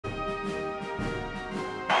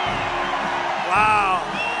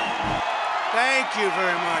Thank you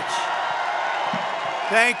very much.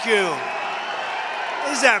 Thank you.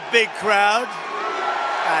 This is a big crowd.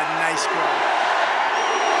 A nice crowd.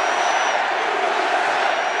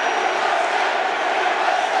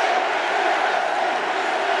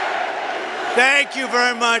 Thank you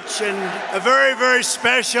very much, and a very, very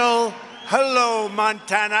special hello,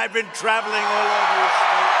 Montana. I've been traveling all over your state.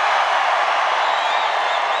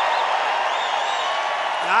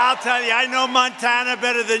 I'll tell you, I know Montana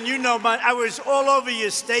better than you know Montana. I was all over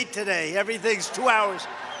your state today. Everything's 2 hours.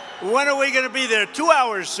 When are we going to be there? 2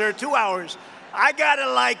 hours, sir, 2 hours. I got to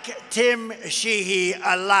like Tim Sheehy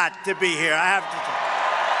a lot to be here, I have to tell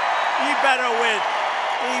you. He better win.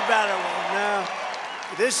 He better win. No.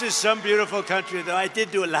 This is some beautiful country, though. I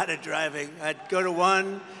did do a lot of driving. I'd go to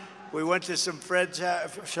one. We went to some friend's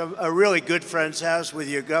house, a really good friend's house with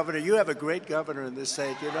your governor. You have a great governor in this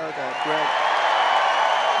state. You know that, Greg.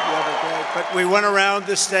 You have a great. But we went around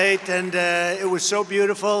the state, and it was so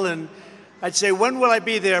beautiful. And I'd say, when will I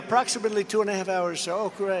be there? Approximately 2.5 hours. So,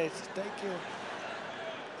 oh, great. Thank you.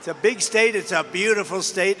 It's a big state. It's a beautiful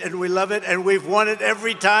state, and we love it. And we've won it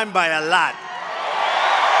every time by a lot.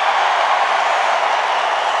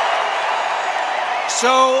 So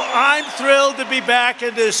I'm thrilled to be back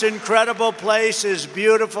in this incredible place, this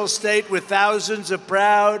beautiful state with thousands of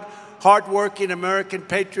proud, hardworking American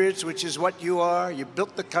patriots, which is what you are. You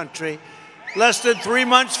built the country. Less than 3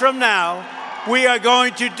 months from now, we are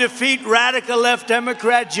going to defeat radical left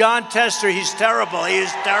Democrat John Tester. He's terrible. He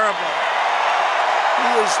is terrible. He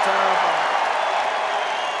is terrible.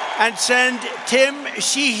 And send Tim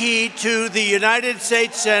Sheehy to the United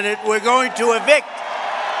States Senate. We're going to evict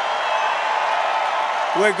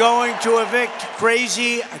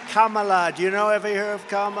crazy Kamala. Do you know, ever hear of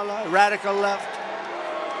Kamala? Radical left.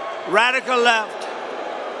 Radical left.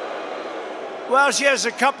 Well, she has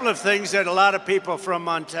a couple of things that a lot of people from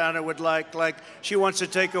Montana would like she wants to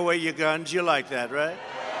take away your guns. You like that, right?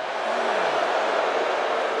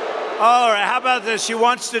 All right, how about this? She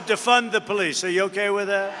wants to defund the police. Are you okay with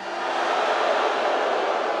that?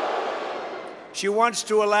 She wants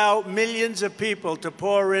to allow millions of people to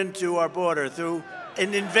pour into our border through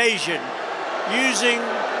an invasion, using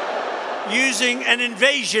an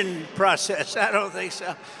invasion process. I don't think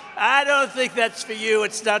so. I don't think that's for you.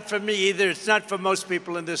 It's not for me either. It's not for most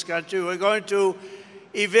people in this country. We're going to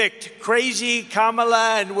evict crazy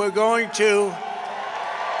Kamala, and we're going to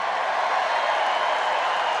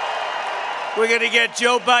get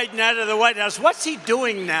Joe Biden out of the White House. What's he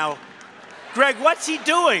doing now? Greg, what's he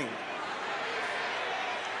doing?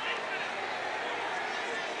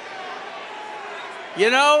 You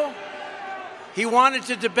know, he wanted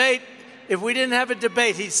to debate. If we didn't have a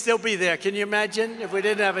debate, he'd still be there. Can you imagine if we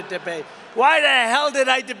didn't have a debate? Why the hell did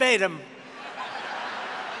I debate him?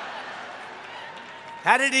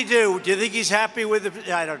 How did he do? Do you think he's happy with it?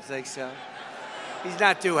 I don't think so. He's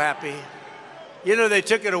not too happy. You know, they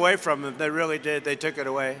took it away from him. They really did. They took it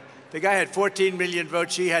away. The guy had 14 million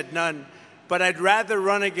votes. She had none. But I'd rather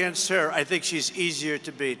run against her. I think she's easier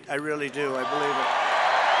to beat. I really do. I believe it.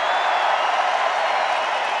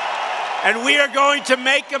 And we are going to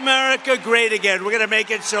make America great again. We're going to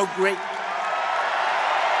make it so great.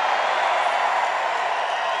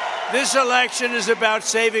 This election is about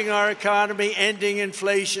saving our economy, ending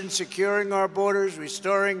inflation, securing our borders,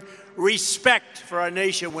 restoring respect for our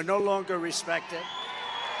nation. We're no longer respected.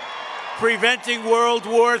 Preventing World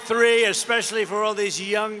War III, especially for all these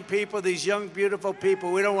young people, these young, beautiful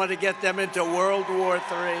people. We don't want to get them into World War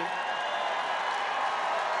III.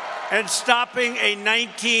 And stopping a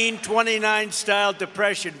 1929-style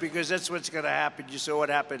depression, because that's what's going to happen. You saw what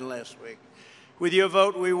happened last week. With your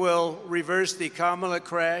vote, we will reverse the Kamala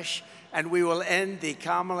crash, and we will end the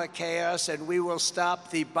Kamala chaos, and we will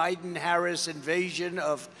stop the Biden-Harris invasion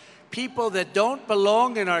of people that don't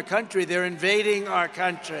belong in our country. They're invading our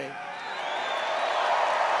country.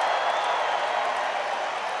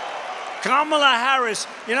 Kamala Harris,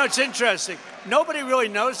 you know, it's interesting. Nobody really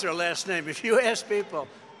knows her last name. If you ask people,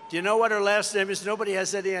 do you know what her last name is? Nobody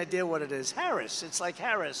has any idea what it is. Harris. It's like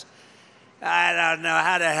Harris. I don't know.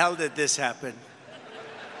 How the hell did this happen?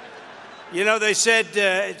 You know, they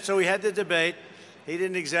said, so we had the debate. He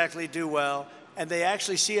didn't exactly do well. And they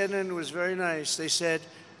actually, CNN was very nice. They said,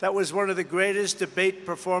 that was one of the greatest debate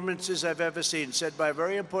performances I've ever seen, said by a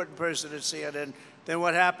very important person at CNN. Then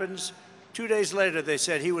what happens? 2 days later, they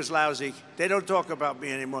said he was lousy. They don't talk about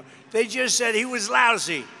me anymore. They just said he was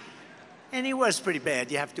lousy. And he was pretty bad,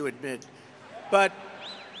 you have to admit. But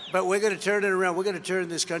we're going to turn it around. We're going to turn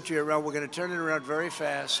this country around. We're going to turn it around very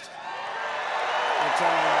fast. We're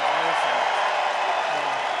turning it around very fast.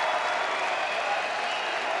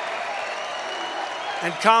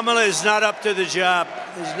 And Kamala is not up to the job.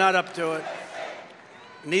 He's not up to it.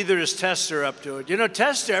 Neither is Tester up to it. You know,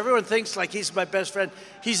 Tester, everyone thinks like he's my best friend.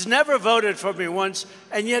 He's never voted for me once,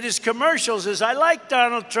 and yet his commercials is, I like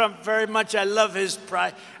Donald Trump very much. I love his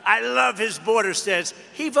pride. I love his border stance.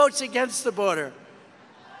 He votes against the border.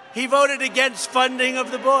 He voted against funding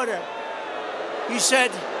of the border. He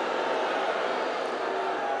said,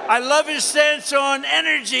 I love his stance on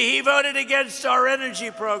energy. He voted against our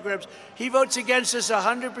energy programs. He votes against us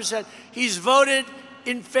 100%. He's voted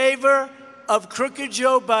in favor of crooked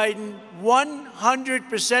Joe Biden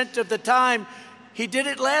 100% of the time. He did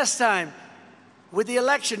it last time with the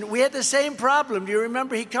election. We had the same problem. Do you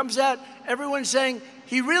remember? He comes out, everyone's saying,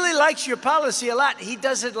 he really likes your policy a lot. He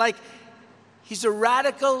doesn't like, he's a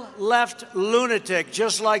radical left lunatic,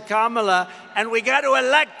 just like Kamala, and we got to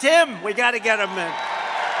elect him. We got to get him in.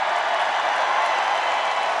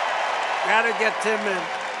 Got to get him in.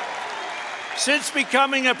 Since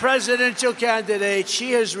becoming a presidential candidate,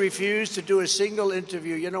 she has refused to do a single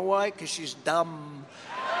interview. You know why? Because she's dumb.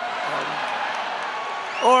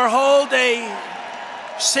 Or hold a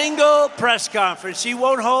single press conference. She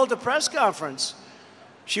won't hold a press conference.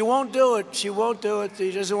 She won't do it. She won't do it.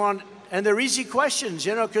 She doesn't want. And they're easy questions,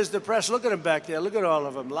 you know, because the press, look at them back there. Look at all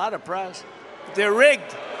of them. A lot of press. They're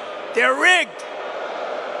rigged. They're rigged.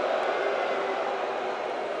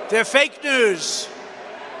 They're fake news.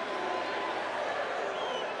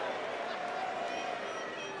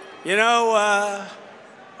 You know,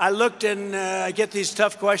 I looked and I get these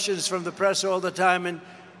tough questions from the press all the time, and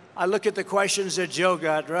I look at the questions that Joe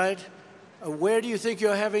got, right? Where do you think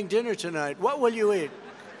you're having dinner tonight? What will you eat?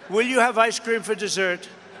 Will you have ice cream for dessert?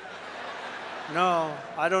 No,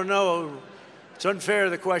 I don't know. It's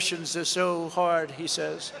unfair, the questions are so hard, he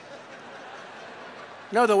says.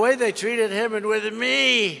 No, the way they treated him and with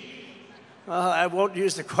me, I won't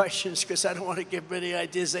use the questions because I don't want to give any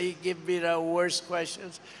ideas. They give me the worst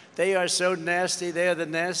questions. They are so nasty. They are the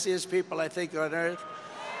nastiest people, I think, on earth.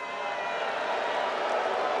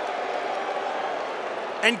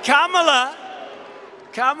 And Kamala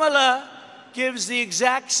gives the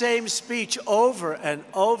exact same speech over and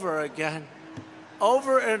over again.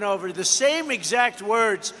 Over and over. The same exact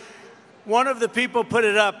words. One of the people put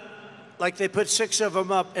it up, like they put 6 of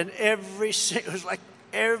them up, and it was like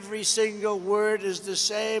every single word is the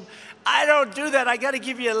same. I don't do that. I got to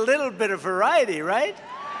give you a little bit of variety, right?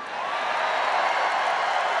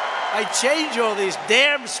 I change all these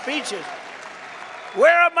damn speeches.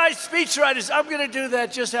 Where are my speechwriters? I'm going to do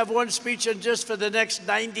that. Just have one speech and just for the next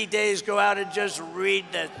 90 days go out and just read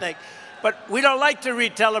that thing. But we don't like to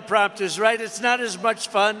read teleprompters, right? It's not as much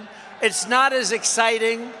fun. It's not as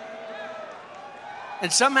exciting.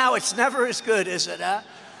 And somehow it's never as good, is it, huh?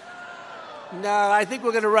 No, I think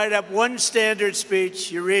we're going to write up one standard speech.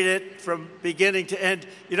 You read it from beginning to end.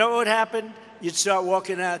 You know what would happen? You'd start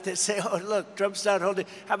walking out. They'd say, oh, look, Trump's not holding.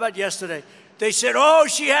 How about yesterday? They said, oh,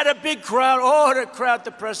 she had a big crowd. Oh, the crowd.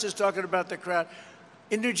 The press is talking about the crowd.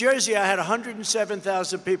 In New Jersey, I had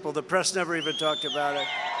 107,000 people. The press never even talked about it.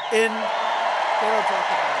 They don't talk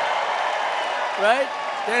about it. Right?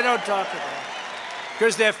 They don't talk about it.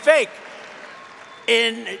 Because they're fake.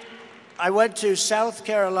 I went to South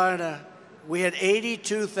Carolina. We had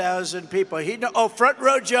 82,000 people. Oh, Front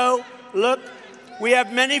Row Joe, look. We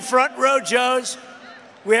have many Front Row Joes.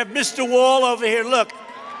 We have Mr. Wall over here. Look,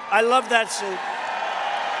 I love that suit.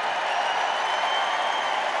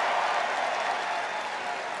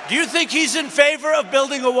 Do you think he's in favor of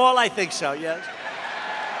building a wall? I think so, yes.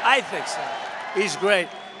 I think so. He's great.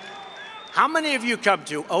 How many of you come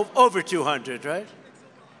to? Over 200, right?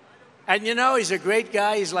 And you know, he's a great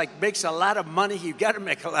guy. He's like, makes a lot of money. You've got to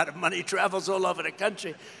make a lot of money. He travels all over the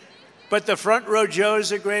country. But the Front Row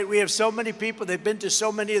Joes are great. We have so many people. They've been to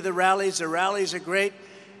so many of the rallies. The rallies are great.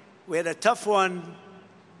 We had a tough one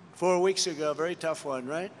 4 weeks ago, a very tough one,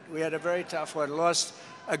 right? We had a very tough one. Lost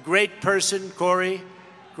a great person, Corey,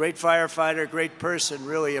 great firefighter, great person,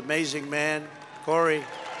 really amazing man. Corey,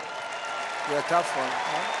 you're a tough one,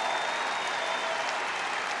 right?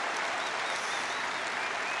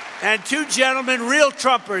 And 2 gentlemen, real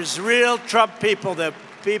Trumpers, real Trump people. The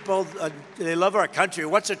people, they love our country.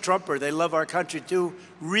 What's a Trumper? They love our country too.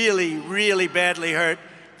 Really, really badly hurt.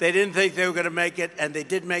 They didn't think they were going to make it, and they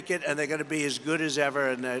did make it, and they're going to be as good as ever,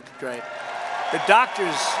 and they're great. The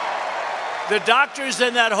doctors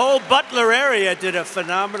in that whole Butler area did a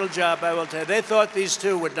phenomenal job, I will tell you. They thought these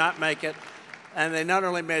 2 would not make it, and they not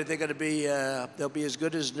only made it, they're going to be, they'll be as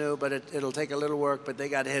good as new, but it'll take a little work, but they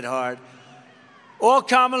got hit hard. All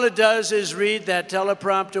Kamala does is read that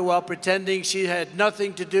teleprompter while pretending she had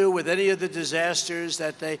nothing to do with any of the disasters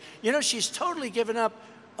that they, you know, she's totally given up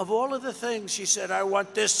of all of the things, she said, I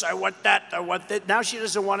want this, I want that, I want that. Now she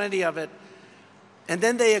doesn't want any of it. And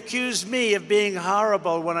then they accused me of being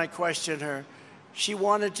horrible when I questioned her. She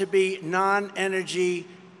wanted to be non-energy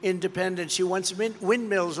independent. She wants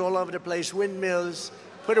windmills all over the place, windmills.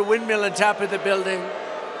 Put a windmill on top of the building.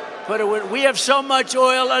 We have so much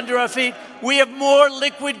oil under our feet. We have more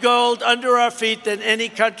liquid gold under our feet than any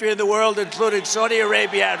country in the world, including Saudi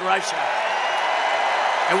Arabia and Russia.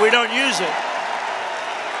 And we don't use it.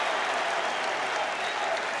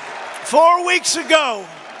 4 weeks ago,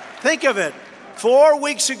 think of it, 4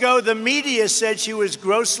 weeks ago, the media said she was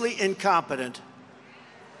grossly incompetent.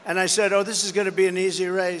 And I said, oh, this is going to be an easy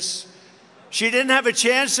race. She didn't have a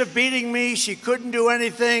chance of beating me. She couldn't do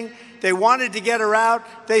anything. They wanted to get her out.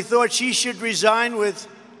 They thought she should resign with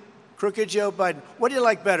Crooked Joe Biden. What do you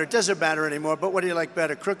like better? It doesn't matter anymore, but what do you like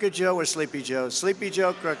better, Crooked Joe or Sleepy Joe? Sleepy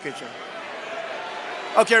Joe, Crooked Joe.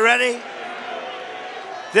 Okay, ready?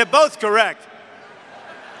 They're both correct.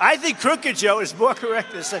 I think Crooked Joe is more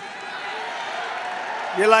correct than Sleepy.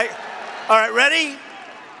 You're like, all right, ready?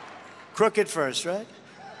 Crooked first, right?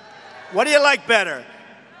 What do you like better,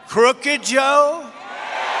 Crooked Joe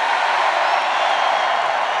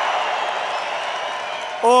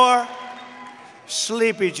or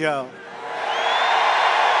Sleepy Joe?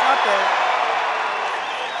 Not bad.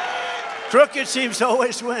 Crooked seems to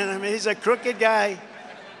always win. I mean, he's a crooked guy.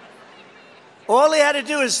 All he had to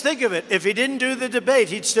do is think of it. If he didn't do the debate,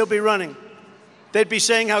 he'd still be running. They'd be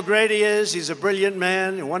saying how great he is. He's a brilliant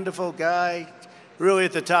man, a wonderful guy, really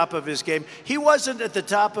at the top of his game. He wasn't at the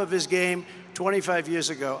top of his game 25 years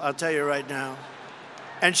ago, I'll tell you right now.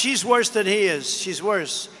 And she's worse than he is. She's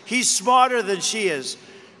worse. He's smarter than she is.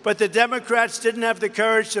 But the Democrats didn't have the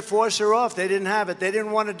courage to force her off. They didn't have it. They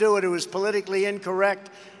didn't want to do it. It was politically incorrect.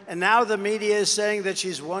 And now the media is saying that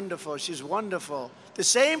she's wonderful. She's wonderful. The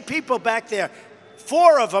same people back there,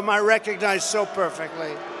 4 of them I recognize so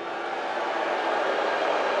perfectly.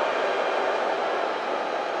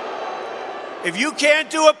 If you can't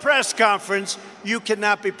do a press conference, you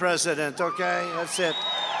cannot be president, okay? That's it.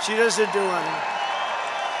 She doesn't do anything.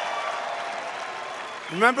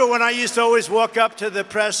 Remember when I used to always walk up to the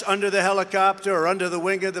press under the helicopter or under the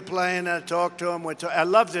wing of the plane and I'd talk to them? I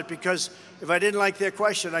loved it because if I didn't like their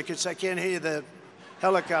question, I could say, I can't hear the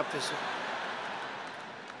helicopters.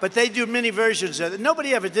 But they do many versions of it.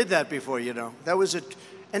 Nobody ever did that before, you know. That was it.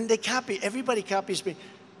 And they copy, everybody copies me.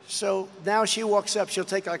 So now she walks up, she'll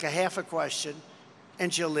take like a half a question,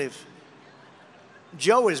 and she'll leave.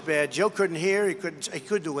 Joe is bad. Joe couldn't hear, he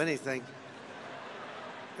couldn't do anything.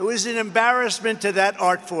 It was an embarrassment to that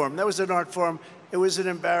art form. That was an art form. It was an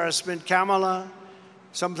embarrassment. Kamala,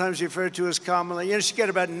 sometimes referred to as Kamala. You know, she got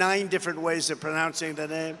about 9 different ways of pronouncing the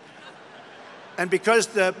name. And because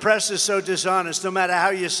the press is so dishonest, no matter how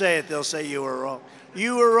you say it, they'll say you were wrong.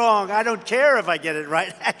 You were wrong. I don't care if I get it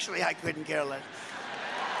right. Actually, I couldn't care less.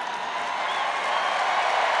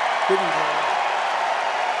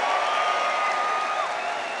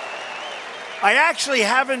 I actually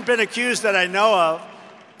haven't been accused that I know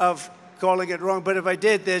of calling it wrong, but if I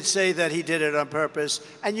did, they'd say that he did it on purpose.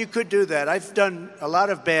 And you could do that. I've done a lot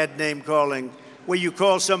of bad name calling where you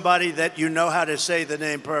call somebody that you know how to say the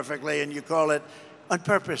name perfectly and you call it on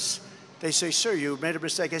purpose. They say, sir, you made a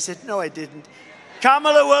mistake. I said, no, I didn't.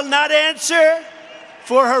 Kamala will not answer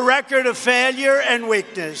for her record of failure and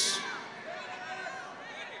weakness.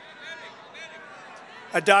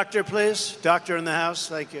 A doctor, please. Doctor in the house.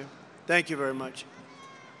 Thank you. Thank you very much.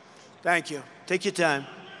 Thank you. Take your time.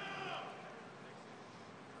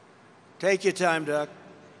 Take your time, Doc.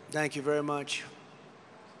 Thank you very much.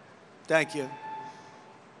 Thank you.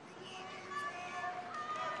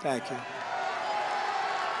 Thank you.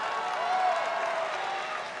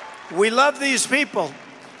 We love these people.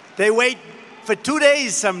 They wait for 2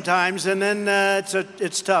 days sometimes, and then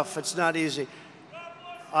it's tough. It's not easy.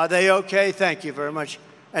 Are they okay? Thank you very much.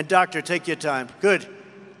 And doctor, take your time. Good.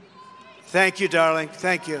 Thank you, darling.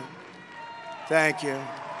 Thank you. Thank you.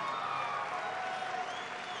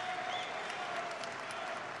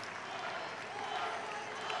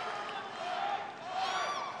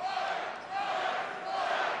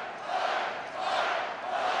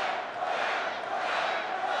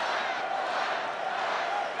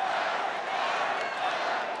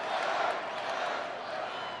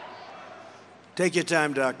 Take your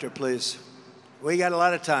time, doctor, please. We got a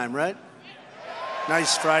lot of time, right?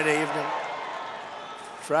 Nice Friday evening.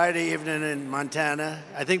 Friday evening in Montana.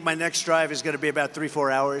 I think my next drive is going to be about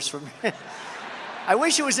 3-4 hours from here. I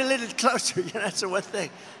wish it was a little closer, you know, that's the one thing.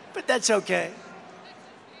 But that's okay.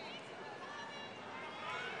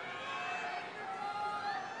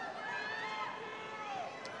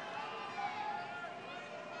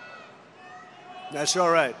 That's all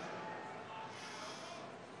right.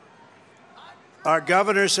 Our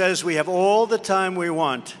governor says we have all the time we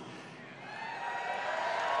want.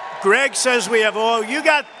 Greg says we have all. You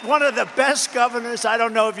got one of the best governors. I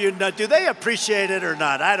don't know if you know. Do they appreciate it or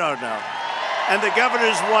not? I don't know. And the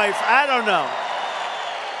governor's wife, I don't know.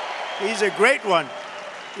 He's a great one.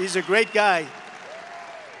 He's a great guy.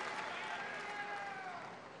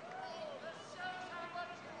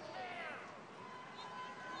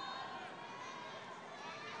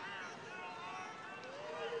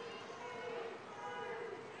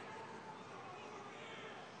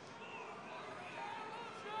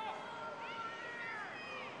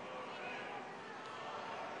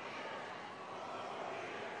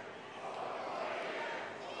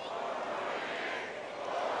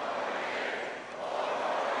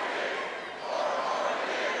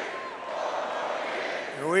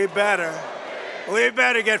 We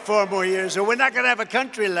better get 4 more years, or we're not going to have a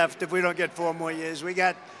country left if we don't get 4 more years. We're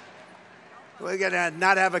going to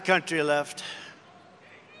not have a country left.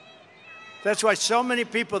 That's why so many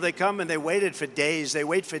people, they come and they waited for days. They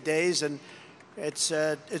wait for days, and it's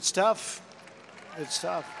tough. It's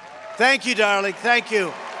tough. Thank you, darling. Thank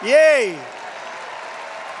you. Yay.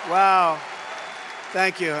 Wow.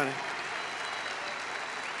 Thank you, honey.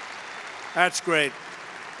 That's great.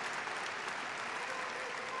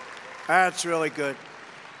 That's really good.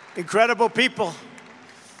 Incredible people.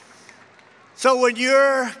 So when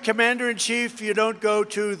you're commander-in-chief, you don't go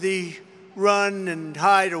to the run and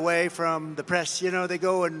hide away from the press. You know, they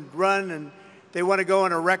go and run, and they want to go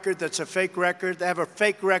on a record that's a fake record. They have a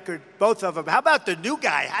fake record, both of them. How about the new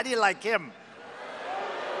guy? How do you like him?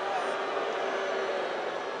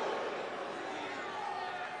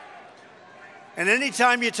 And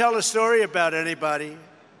anytime you tell a story about anybody,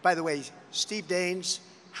 by the way, Steve Daines,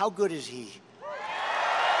 how good is he?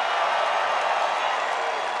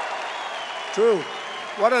 True.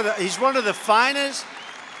 He's one of the finest.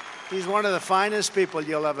 He's one of the finest people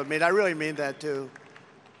you'll ever meet. I really mean that too.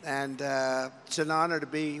 And it's an honor to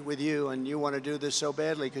be with you. And you want to do this so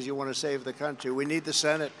badly because you want to save the country. We need the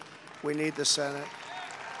Senate. We need the Senate.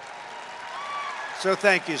 So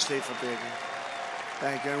thank you, Steve, for being here.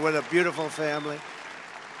 Thank you. And what a beautiful family.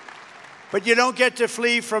 But you don't get to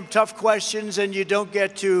flee from tough questions, and you don't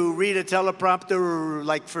get to read a teleprompter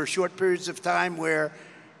like for short periods of time where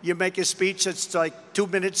you make a speech that's like 2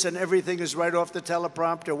 minutes and everything is right off the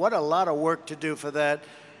teleprompter. What a lot of work to do for that.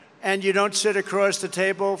 And you don't sit across the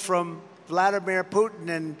table from Vladimir Putin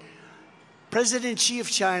and President Xi of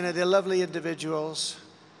China. They're lovely individuals.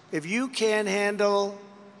 If you can't handle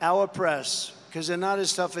our press, because they're not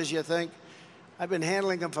as tough as you think, I've been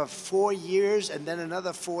handling them for 4 years, and then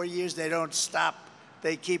another 4 years. They don't stop.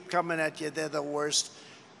 They keep coming at you. They're the worst.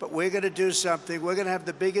 But we're going to do something. We're going to have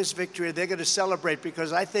the biggest victory. They're going to celebrate,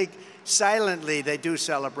 because I think silently they do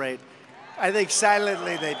celebrate. I think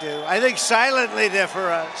silently they do. I think silently they're for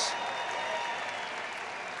us.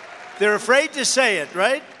 They're afraid to say it,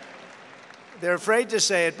 right? They're afraid to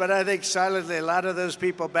say it, but I think silently a lot of those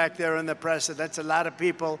people back there in the press, and that's a lot of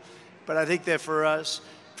people, but I think they're for us.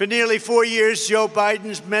 For nearly 4 years, Joe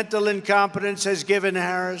Biden's mental incompetence has given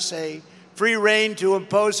Harris a free rein to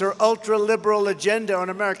impose her ultra-liberal agenda on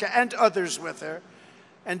America and others with her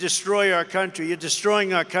and destroy our country. You're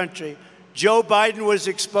destroying our country. Joe Biden was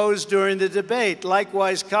exposed during the debate.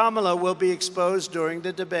 Likewise, Kamala will be exposed during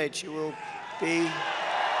the debate. She will be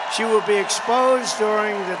exposed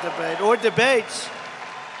during the debate, or debates.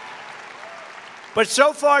 But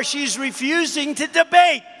so far, she's refusing to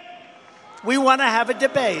debate. We want to have a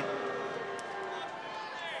debate.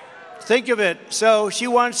 Think of it. So she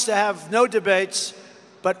wants to have no debates,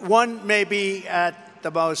 but one maybe at the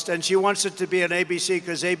most. And she wants it to be on ABC,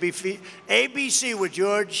 because ABC with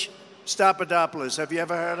George Stephanopoulos. Have you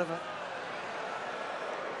ever heard of it?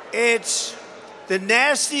 It's the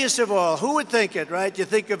nastiest of all. Who would think it, right? You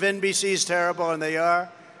think of NBC is terrible, and they are.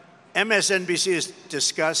 MSNBC is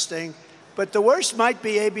disgusting. But the worst might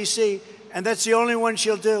be ABC. And that's the only one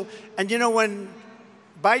she'll do. And you know, when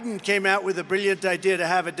Biden came out with a brilliant idea to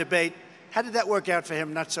have a debate, how did that work out for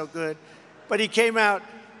him? Not so good. But he came out,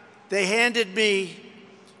 they handed me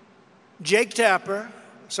Jake Tapper,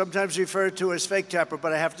 sometimes referred to as Fake Tapper,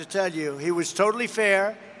 but I have to tell you, he was totally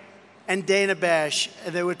fair, and Dana Bash,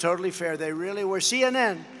 and they were totally fair. They really were.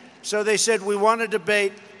 CNN. So they said, we want to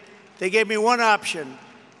debate. They gave me one option,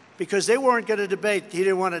 because they weren't going to debate. He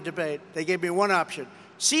didn't want to debate. They gave me one option.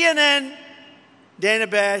 CNN, Dana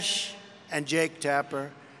Bash, and Jake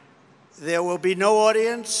Tapper. There will be no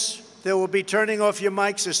audience. There will be turning off your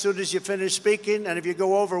mics as soon as you finish speaking, and if you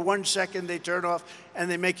go over 1 second, they turn off, and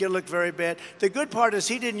they make you look very bad. The good part is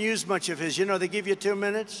he didn't use much of his. You know, they give you 2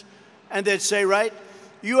 minutes, And they'd say, right,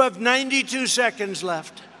 you have 92 seconds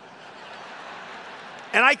left.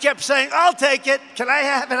 And I kept saying, I'll take it. Can I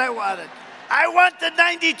have it? I want it. I want the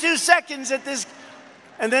 92 seconds at this.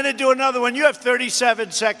 And then they'd do another one. You have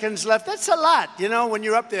 37 seconds left. That's a lot, you know, when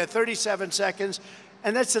you're up there, 37 seconds.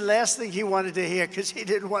 And that's the last thing he wanted to hear because he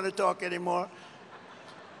didn't want to talk anymore.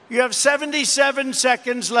 You have 77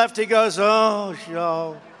 seconds left. He goes, oh,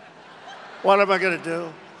 Joe, what am I going to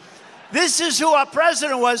do? This is who our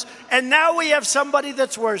president was. And now we have somebody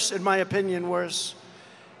that's worse, in my opinion, worse.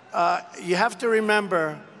 You have to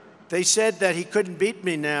remember, they said that he couldn't beat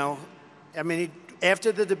me now. I mean,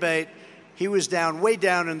 after the debate, he was down, way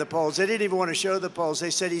down in the polls. They didn't even want to show the polls. They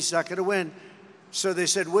said he's not going to win. So they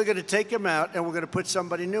said, we're going to take him out and we're going to put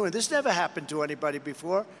somebody new in. This never happened to anybody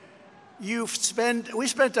before. We spent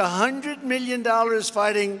 $100 million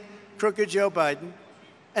fighting crooked Joe Biden.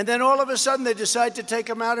 And then all of a sudden they decide to take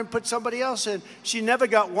him out and put somebody else in. She never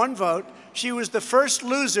got one vote. She was the first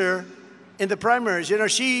loser in the primaries. You know,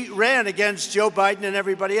 she ran against Joe Biden and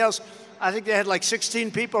everybody else. I think they had like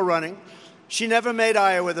 16 people running. She never made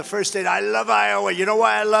Iowa the first state. I love Iowa. You know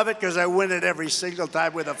why I love it? Because I win it every single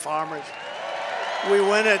time with the farmers. We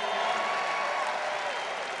win it.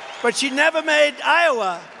 But she never made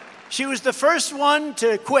Iowa. She was the first one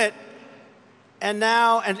to quit. And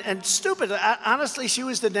now, and stupid, honestly, she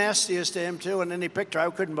was the nastiest to him, too, and then he picked her. I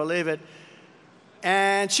couldn't believe it.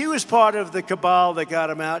 And she was part of the cabal that got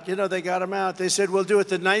him out. You know, they got him out. They said, we'll do it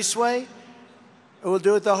the nice way, or we'll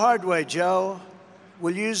do it the hard way, Joe.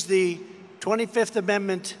 We'll use the 25th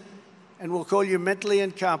Amendment, and we'll call you mentally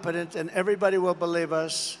incompetent, and everybody will believe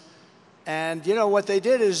us. And, you know, what they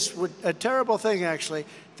did is a terrible thing, actually.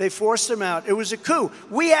 They forced him out. It was a coup.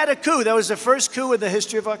 We had a coup. That was the first coup in the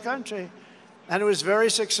history of our country. And it was very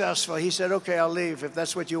successful. He said, okay, I'll leave. If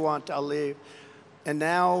that's what you want, I'll leave. And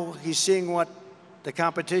now he's seeing what the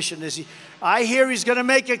competition is. I hear he's going to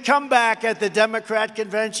make a comeback at the Democrat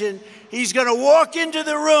convention. He's going to walk into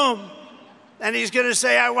the room, and he's going to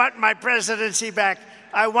say, I want my presidency back.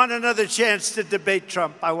 I want another chance to debate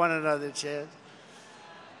Trump. I want another chance.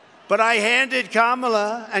 But I handed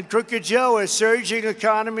Kamala and Crooked Joe a surging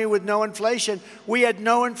economy with no inflation. We had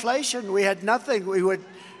no inflation. We had nothing.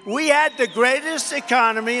 We had the greatest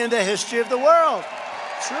economy in the history of the world.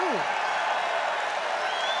 True.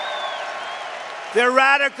 Their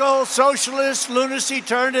radical socialist lunacy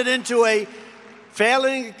turned it into a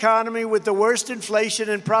failing economy with the worst inflation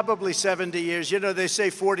in probably 70 years. You know, they say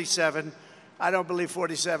 47. I don't believe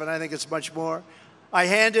 47. I think it's much more. I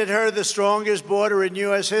handed her the strongest border in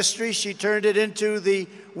U.S. history. She turned it into the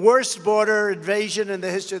worst border invasion in the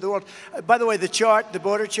history of the world. By the way, the chart, the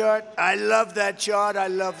border chart, I love that chart. I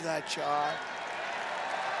love that chart.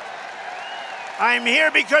 I'm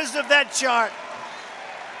here because of that chart.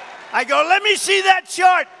 I go, let me see that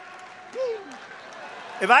chart.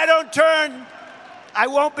 If I don't turn, I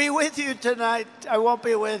won't be with you tonight. I won't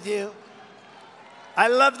be with you. I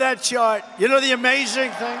love that chart. You know the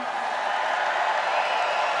amazing thing?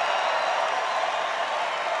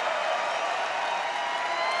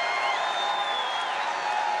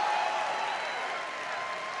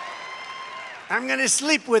 I'm going to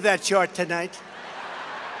sleep with that chart tonight.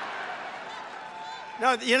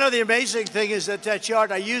 No, you know, the amazing thing is that that chart,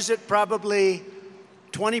 I use it probably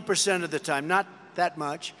 20% of the time, not that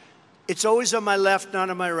much. It's always on my left, not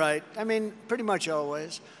on my right. I mean, pretty much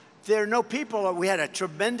always. There are no people. We had a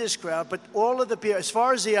tremendous crowd, but all of the people, as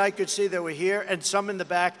far as the eye could see, they were here and some in the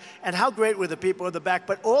back. And how great were the people in the back?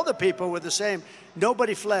 But all the people were the same.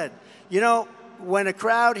 Nobody fled. You know, when a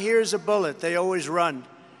crowd hears a bullet, they always run.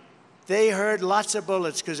 They heard lots of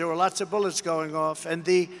bullets because there were lots of bullets going off.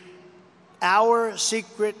 And our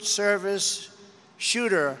Secret Service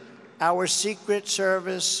shooter, our Secret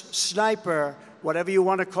Service sniper, whatever you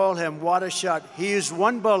want to call him, water shot, he used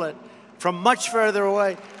one bullet from much further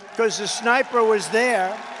away because the sniper was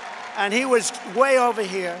there and he was way over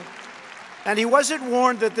here. And he wasn't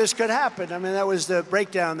warned that this could happen. I mean, that was the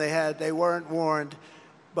breakdown they had. They weren't warned.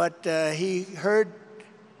 But he heard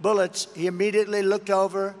bullets. He immediately looked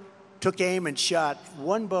over, took aim and shot.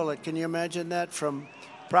 One bullet, can you imagine that? From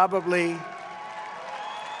probably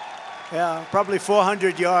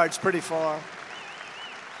 400 yards, pretty far.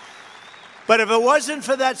 But if it wasn't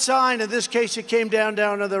for that sign, in this case it came down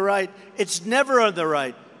to the right, it's never on the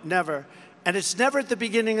right, never. And it's never at the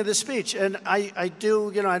beginning of the speech. And I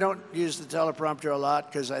do, you know, I don't use the teleprompter a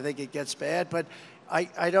lot because I think it gets bad, but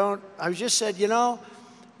I just said, you know,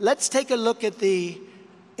 let's take a look at the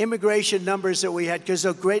immigration numbers that we had, because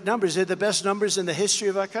they're great numbers. They're the best numbers in the history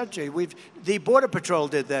of our country. The Border Patrol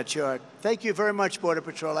did that chart. Thank you very much, Border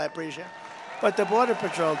Patrol. I appreciate it. But the Border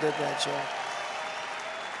Patrol did that chart.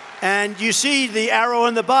 And you see the arrow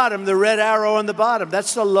on the bottom, the red arrow on the bottom.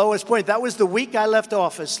 That's the lowest point. That was the week I left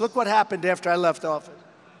office. Look what happened after I left office.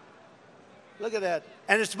 Look at that.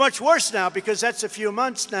 And it's much worse now because that's a few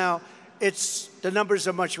months now. The numbers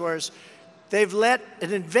are much worse. They've let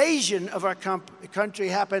an invasion of our country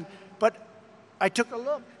happen. But I took a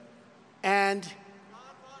look. And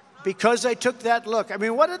because I took that look, I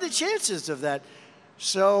mean, what are the chances of that?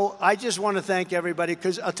 So I just want to thank everybody,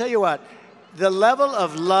 because I'll tell you what, the level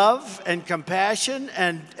of love and compassion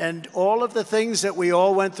and all of the things that we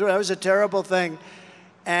all went through, that was a terrible thing.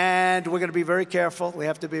 And we're going to be very careful. We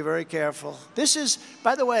have to be very careful. This is,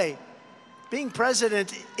 by the way, being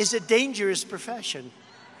president is a dangerous profession.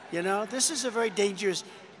 You know, this is a very dangerous,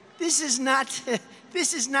 this is not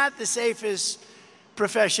the safest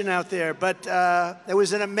profession out there. But it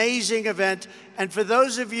was an amazing event. And for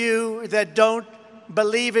those of you that don't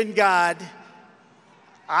believe in God,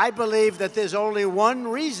 I believe that there's only one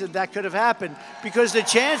reason that could have happened, because the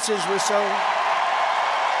chances were so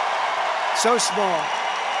small.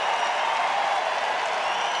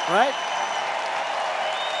 Right?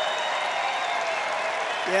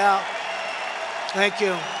 Yeah. Thank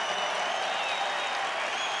you.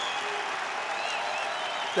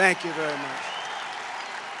 Thank you very much.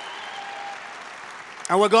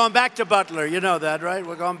 And we're going back to Butler. You know that, right?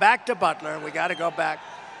 We're going back to Butler. We got to go back.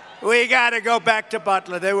 We got to go back to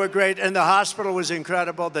Butler. They were great. And the hospital was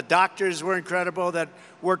incredible. The doctors were incredible that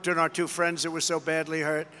worked on our two friends that were so badly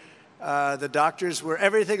hurt. The doctors were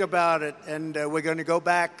everything about it. And we're going to go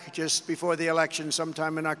back just before the election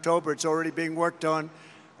sometime in October. It's already being worked on.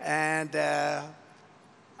 And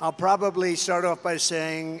I'll probably start off by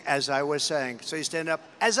saying, as I was saying. So you stand up.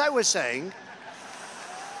 As I was saying,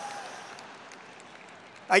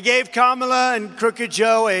 I gave Kamala and Crooked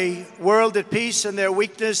Joe a world at peace, and their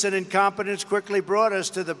weakness and incompetence quickly brought us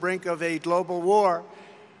to the brink of a global war.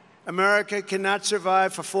 America cannot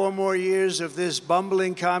survive for 4 more years of this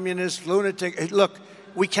bumbling communist lunatic. Look,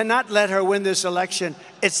 we cannot let her win this election.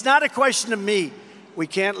 It's not a question of me. We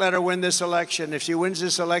can't let her win this election. If she wins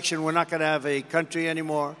this election, we're not going to have a country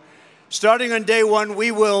anymore. Starting on day one,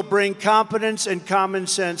 we will bring competence and common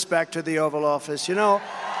sense back to the Oval Office. You know,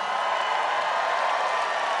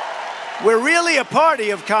 we're really a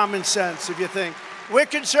party of common sense, if you think. We're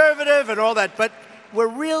conservative and all that, but we're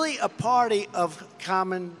really a party of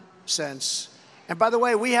common sense. And by the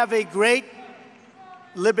way, we have a great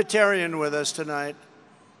libertarian with us tonight.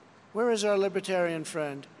 Where is our libertarian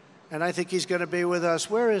friend? And I think he's going to be with us.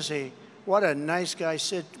 Where is he? What a nice guy.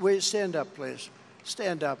 Stand up, please.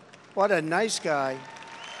 Stand up. What a nice guy.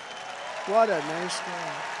 What a nice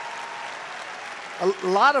guy. A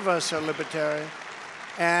lot of us are libertarian.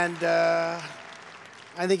 And I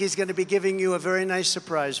think he's going to be giving you a very nice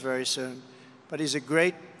surprise very soon. But he's a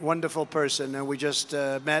great, wonderful person. And we just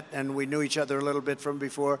met, and we knew each other a little bit from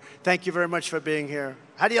before. Thank you very much for being here.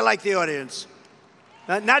 How do you like the audience?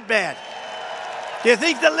 Not bad. Do you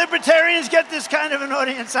think the libertarians get this kind of an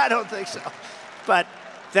audience? I don't think so. But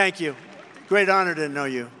thank you. Great honor to know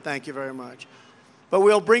you. Thank you very much. But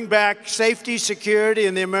we'll bring back safety, security,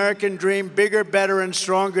 and the American dream bigger, better, and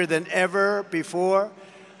stronger than ever before.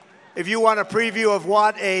 If you want a preview of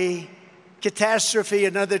what a catastrophe,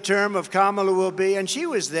 another term of Kamala will be, and she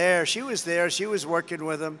was there. She was there. She was working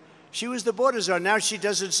with him. She was the border czar. Now she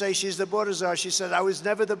doesn't say she's the border czar. She said, I was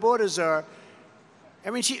never the border czar. I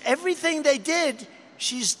mean, everything they did,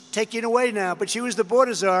 she's taking away now. But she was the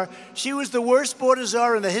border czar. She was the worst border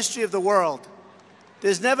czar in the history of the world.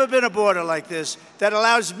 There's never been a border like this that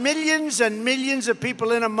allows millions and millions of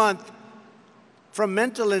people in a month from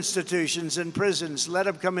mental institutions and prisons, let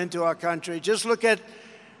them come into our country. Just look at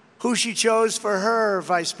who she chose for her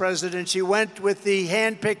vice president. She went with the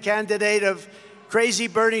hand-picked candidate of crazy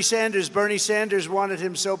Bernie Sanders. Bernie Sanders wanted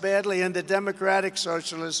him so badly, and the Democratic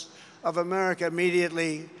Socialists of America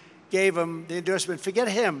immediately gave him the endorsement. Forget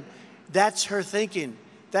him. That's her thinking.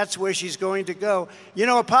 That's where she's going to go. You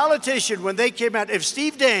know, a politician, when they came out, if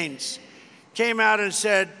Steve Daines came out and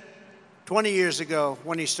said 20 years ago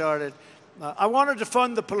when he started, I wanted to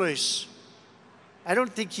fund the police. I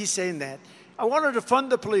don't think he's saying that. I wanted to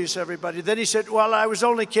fund the police, everybody. Then he said, well, I was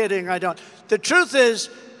only kidding. I don't. The truth is,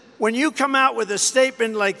 when you come out with a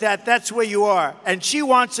statement like that, that's where you are. And she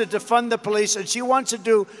wants to defund the police, and she wants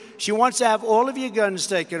to have all of your guns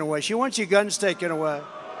taken away. She wants your guns taken away.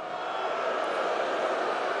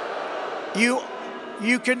 You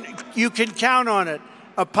can count on it.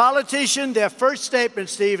 A politician, their first statement,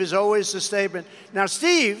 Steve, is always the statement. Now,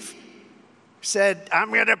 Steve said,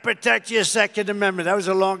 I'm going to protect your Second Amendment. That was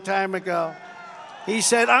a long time ago. He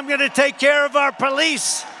said, I'm going to take care of our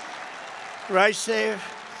police. Right, Steve?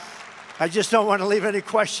 I just don't want to leave any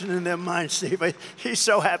question in their mind, Steve. He's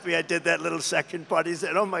so happy I did that little second part. He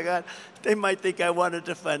said, oh, my God, they might think I want to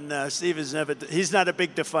defund. No, Steve is never, he's not a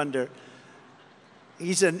big defender.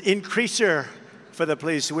 He's an increaser for the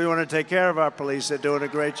police. We want to take care of our police. They're doing a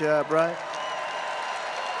great job, right?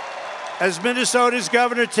 As Minnesota's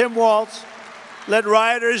Governor Tim Walz let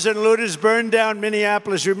rioters and looters burn down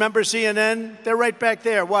Minneapolis. Remember CNN? They're right back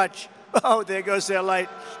there. Watch. Oh, there goes their light.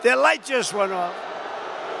 Their light just went off.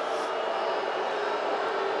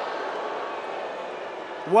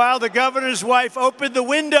 While the governor's wife opened the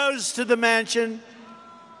windows to the mansion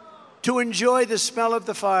to enjoy the smell of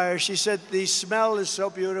the fire, she said, the smell is so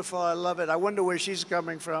beautiful, I love it. I wonder where she's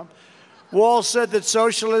coming from. Walz said that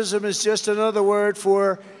socialism is just another word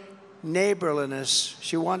for neighborliness.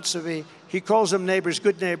 She wants to be, he calls them neighbors,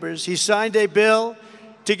 good neighbors. He signed a bill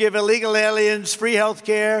to give illegal aliens free health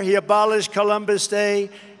care. He abolished Columbus Day.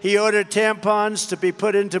 He ordered tampons to be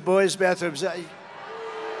put into boys' bathrooms.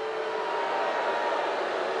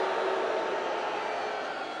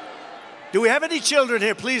 Do we have any children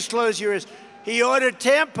here? Please close your ears. He ordered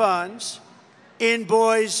tampons in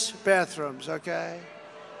boys' bathrooms, okay?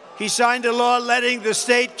 He signed a law letting the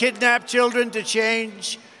state kidnap children to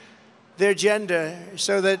change their gender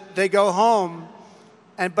so that they go home.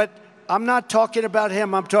 But I'm not talking about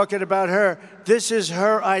him, I'm talking about her. This is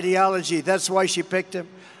her ideology. That's why she picked him.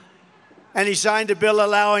 And he signed a bill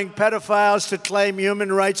allowing pedophiles to claim human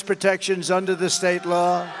rights protections under the state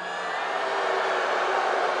law.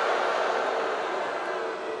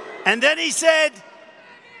 And then he said,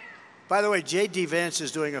 by the way, J.D. Vance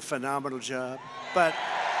is doing a phenomenal job. But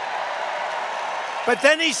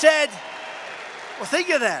then he said, well,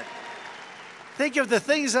 think of that. Think of the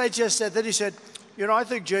things I just said. Then he said, you know, I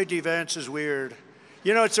think J.D. Vance is weird.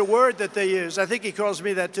 You know, it's a word that they use. I think he calls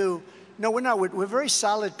me that too. No, we're not. We're very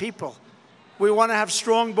solid people. We want to have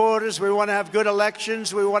strong borders. We want to have good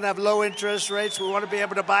elections. We want to have low interest rates. We want to be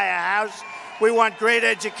able to buy a house. We want great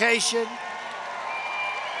education.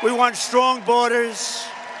 We want strong borders.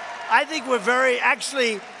 I think we're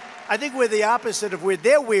I think we're the opposite of weird.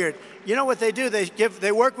 They're weird. You know what they do?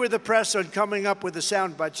 They work with the press on coming up with a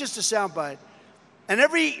soundbite, just a soundbite. And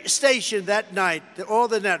every station that night, all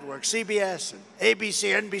the networks, CBS, and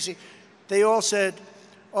ABC, NBC, they all said,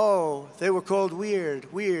 oh, they were called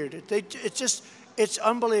weird, weird. It's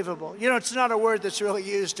unbelievable. You know, it's not a word that's really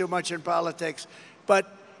used too much in politics,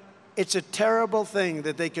 but it's a terrible thing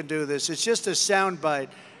that they can do this. It's just a soundbite.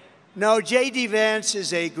 No, J.D. Vance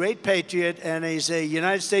is a great patriot, and he's a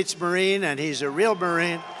United States Marine, and he's a real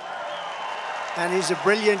Marine, and he's a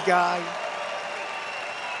brilliant guy.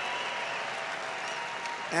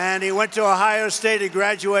 And he went to Ohio State and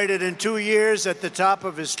graduated in 2 years at the top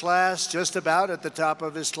of his class, just about at the top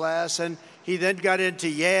of his class. And he then got into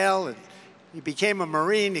Yale, and he became a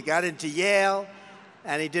Marine. He got into Yale,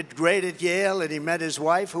 and he did great at Yale, and he met his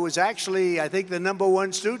wife, who was actually, I think, the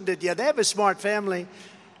 #1 student at Yale. They have a smart family.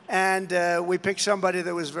 And we picked somebody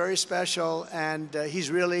that was very special, and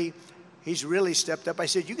he's really stepped up. I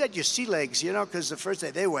said, you got your sea legs, you know, because the first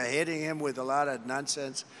day they were hitting him with a lot of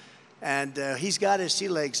nonsense. And he's got his sea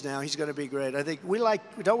legs now. He's going to be great. I think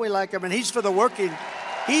don't we like him? And he's for the working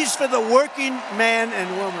man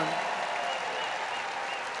and woman.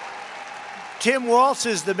 Tim Walz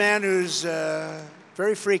is the man who's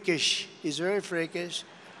very freakish. He's very freakish.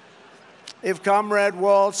 If Comrade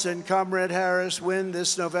Walz and Comrade Harris win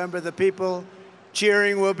this November, the people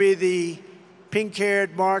cheering will be the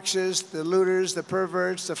pink-haired Marxists, the looters, the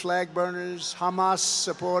perverts, the flag burners, Hamas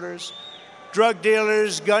supporters, drug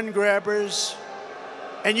dealers, gun grabbers,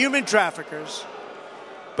 and human traffickers.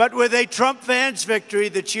 But with a Trump Vance victory,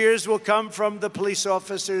 the cheers will come from the police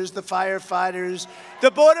officers, the firefighters, the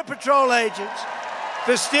Border Patrol agents,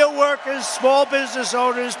 the steel workers, small business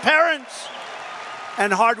owners, parents,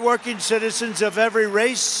 and hardworking citizens of every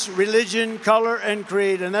race, religion, color, and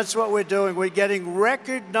creed. And that's what we're doing. We're getting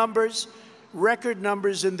record numbers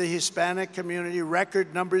in the Hispanic community,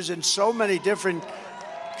 record numbers in so many different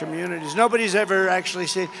communities. Nobody's ever actually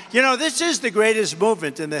seen. You know, this is the greatest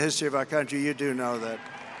movement in the history of our country. You do know that.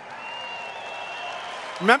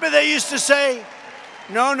 Remember they used to say,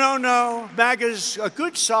 no, no, no, MAGA's a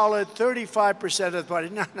good solid 35% of the party.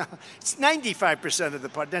 No, no, it's 95% of the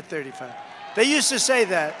party, not 35. They used to say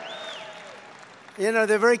that. You know,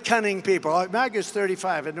 they're very cunning people. Oh, MAGA's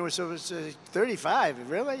 35, and it was 35,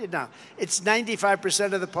 really? No, it's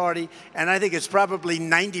 95% of the party, and I think it's probably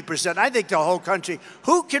 90%. I think the whole country.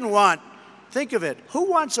 Who can want, think of it,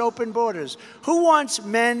 who wants open borders? Who wants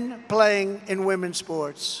men playing in women's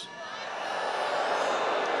sports?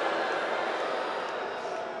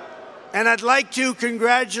 And I'd like to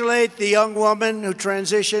congratulate the young woman who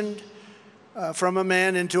transitioned from a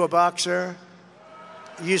man into a boxer.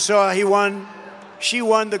 You saw she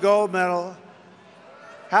won the gold medal.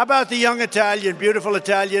 How about the young Italian, beautiful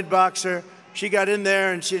Italian boxer? She got in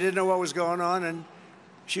there and she didn't know what was going on, and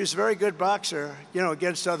she was a very good boxer, you know,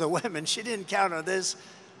 against other women. She didn't count on this.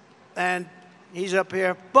 And he's up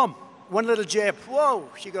here, boom, one little jab, whoa.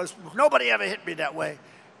 She goes, nobody ever hit me that way.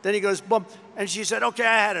 Then he goes, boom. And she said, okay,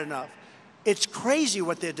 I had enough. It's crazy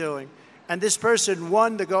what they're doing. And this person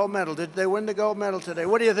won the gold medal. Did they win the gold medal today?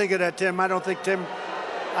 What do you think of that, Tim? I don't think Tim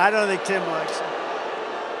likes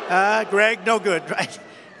it. Greg, no good, right?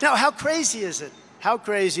 Now, how crazy is it? How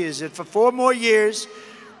crazy is it? For 4 more years,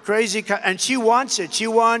 and she wants it. She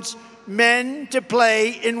wants men to play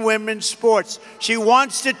in women's sports. She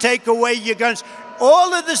wants to take away your guns.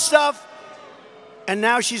 All of the stuff. And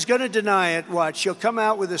now she's going to deny it. Watch. She'll come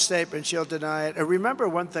out with a statement. She'll deny it. And remember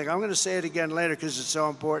one thing. I'm going to say it again later because it's so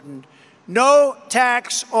important. No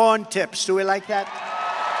tax on tips. Do we like that?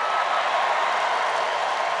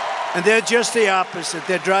 And they're just the opposite.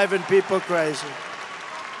 They're driving people crazy.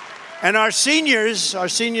 And our senior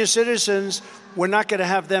citizens, we're not going to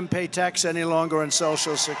have them pay tax any longer on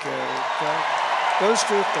Social Security. Okay? Those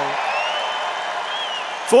two things.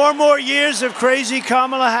 4 more years of crazy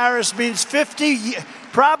Kamala Harris means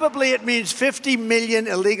probably it means 50 million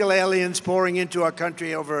illegal aliens pouring into our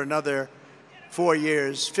country over another 4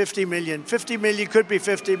 years. 50 million could be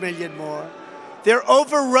 50 million more. They're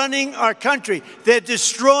overrunning our country. They're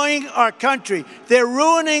destroying our country. They're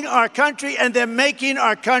ruining our country, and they're making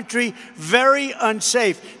our country very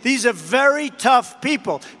unsafe. These are very tough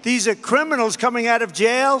people. These are criminals coming out of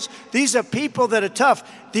jails. These are people that are tough.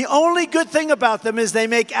 The only good thing about them is they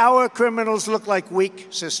make our criminals look like weak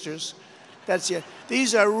sisters. That's it.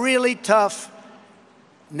 These are really tough,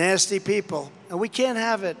 nasty people. And we can't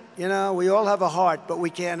have it. You know, we all have a heart, but we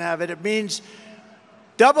can't have it. It means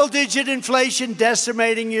double-digit inflation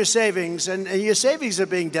decimating your savings, and your savings are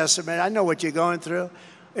being decimated. I know what you're going through.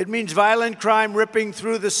 It means violent crime ripping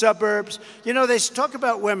through the suburbs. You know, they talk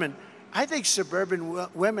about women. I think suburban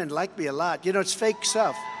women like me a lot. You know, it's fake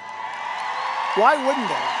stuff. Why wouldn't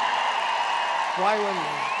they? Why wouldn't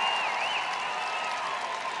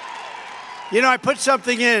they? You know, I put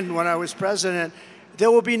something in when I was president. There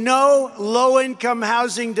will be no low-income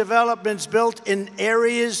housing developments built in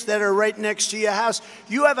areas that are right next to your house.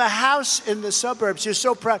 You have a house in the suburbs. You're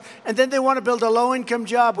so proud. And then they want to build a low-income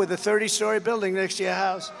job with a 30-story building next to your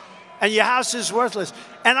house. And your house is worthless.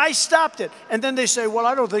 And I stopped it. And then they say, well,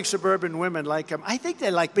 I don't think suburban women like them. I think they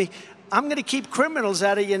like me. I'm going to keep criminals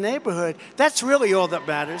out of your neighborhood. That's really all that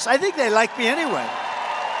matters. I think they like me anyway.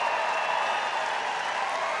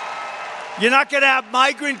 You're not going to have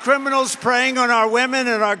migrant criminals preying on our women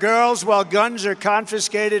and our girls while guns are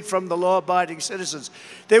confiscated from the law-abiding citizens.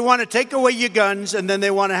 They want to take away your guns, and then they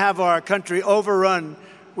want to have our country overrun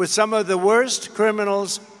with some of the worst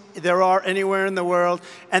criminals there are anywhere in the world.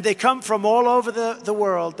 And they come from all over the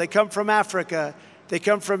world. They come from Africa. They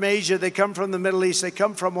come from Asia. They come from the Middle East. They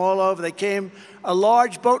come from all over. A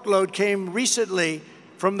large boatload came recently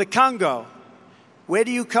from the Congo. Where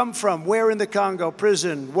do you come from? Where in the Congo?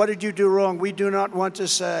 Prison. What did you do wrong? We do not want to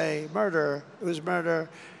say. Murder. It was murder.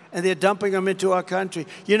 And they're dumping them into our country.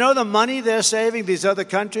 You know the money they're saving, these other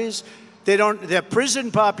countries? Their prison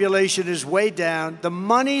population is way down. The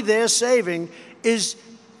money they're saving is,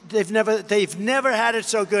 they've never had it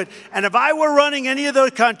so good. And if I were running any of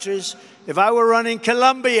those countries, if I were running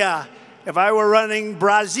Colombia, if I were running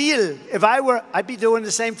Brazil, I'd be doing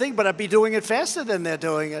the same thing, but I'd be doing it faster than they're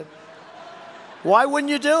doing it. Why wouldn't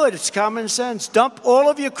you do it? It's common sense. Dump all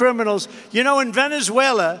of your criminals. You know, in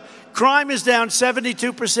Venezuela, crime is down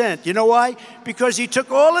 72%. You know why? Because he took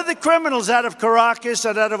all of the criminals out of Caracas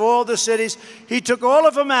and out of all the cities. He took all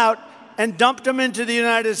of them out and dumped them into the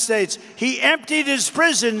United States. He emptied his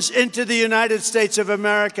prisons into the United States of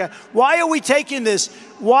America. Why are we taking this?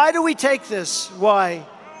 Why do we take this? Why?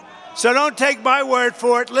 So don't take my word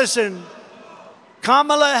for it. Listen.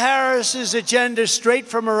 Kamala Harris's agenda straight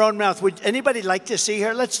from her own mouth. Would anybody like to see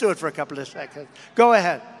her? Let's do it for a couple of seconds. Go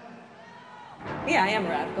ahead. Yeah, I am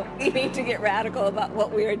radical. We need to get radical about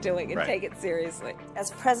what we are doing and take it seriously.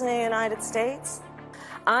 As President of the United States,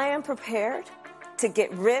 I am prepared to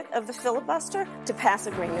get rid of the filibuster to pass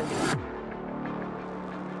a Green New Deal.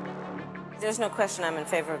 There's no question I'm in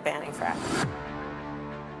favor of banning fracking.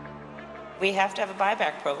 We have to have a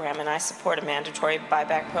buyback program, and I support a mandatory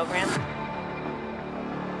buyback program.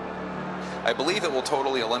 I believe it will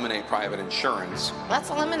totally eliminate private insurance. Let's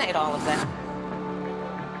eliminate all of that.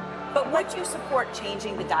 But would you support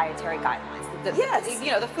changing the dietary guidelines? Yes.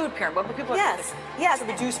 You know, the food pyramid, what people yes. are yes. to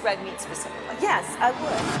reduce red meat specifically. Yes, I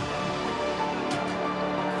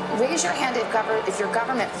would. Raise your hand if your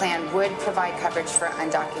government plan would provide coverage for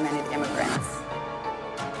undocumented immigrants.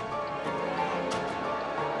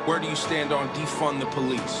 Where do you stand on defund the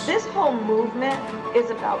police? This whole movement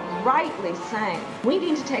is about rightly saying we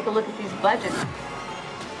need to take a look at these budgets.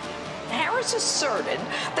 Harris asserted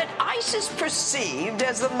that ICE is perceived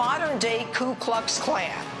as the modern-day Ku Klux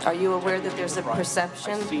Klan. Are you aware that there's a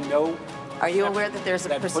perception? I see no. Are you aware that there's a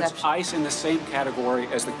perception? That puts ICE in the same category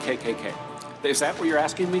as the KKK. Is that what you're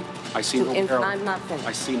asking me? I see no parallel. I'm not finished.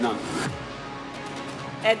 I see none.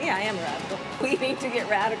 And yeah, I am radical. We need to get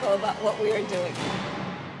radical about what we are doing.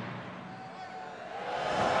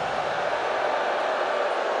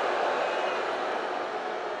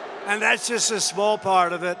 And that's just a small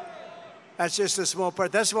part of it. That's just a small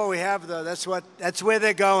part. That's what we have, though. That's where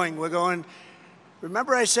they're going. We're going.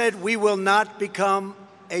 Remember I said we will not become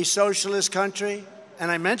a socialist country?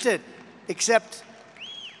 And I meant it, except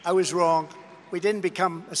I was wrong. We didn't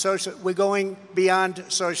become a socialist. We're going beyond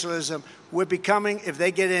socialism. We're becoming, if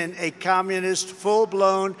they get in, a communist,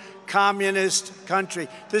 full-blown communist country.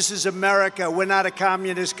 This is America. We're not a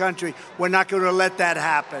communist country. We're not going to let that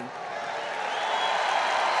happen.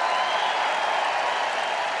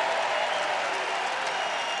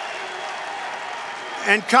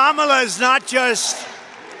 And Kamala is not just,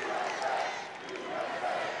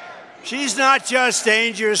 she's not just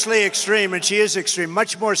dangerously extreme, and she is extreme,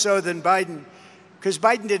 much more so than Biden, because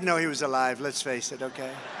Biden didn't know he was alive, let's face it,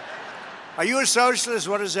 okay? Are you a socialist?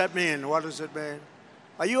 What does that mean? What does it mean?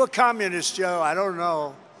 Are you a communist, Joe? I don't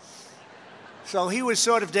know. So he was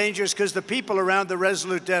sort of dangerous because the people around the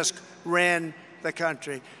Resolute desk ran the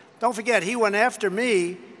country. Don't forget, he went after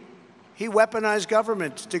me. He weaponized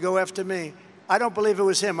government to go after me. I don't believe it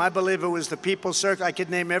was him. I believe it was the People's Circle. I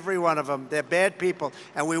could name every one of them. They're bad people.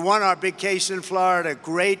 And we won our big case in Florida.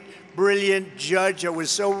 Great, brilliant judge that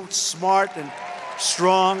was so smart and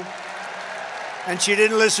strong. And she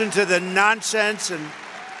didn't listen to the nonsense. And,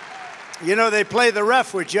 you know, they play the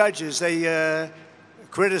ref with judges. They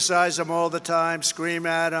criticize them all the time, scream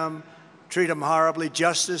at them, treat them horribly.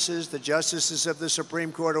 Justices, the justices of the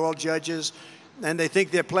Supreme Court, all judges. And they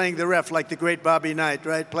think they're playing the ref like the great Bobby Knight,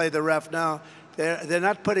 right? Play the ref now. They're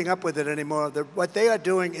not putting up with it anymore. What they are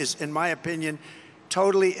doing is, in my opinion,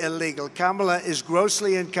 totally illegal. Kamala is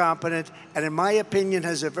grossly incompetent and, in my opinion,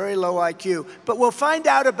 has a very low IQ. But we'll find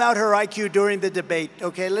out about her IQ during the debate,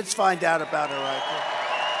 okay? Let's find out about her IQ.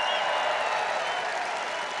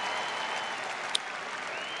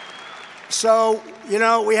 So, you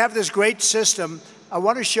know, we have this great system. I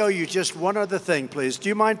want to show you just one other thing, please. Do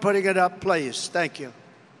you mind putting it up, please? Thank you.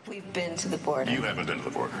 We've been to the border. You haven't been to the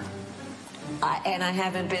border. And I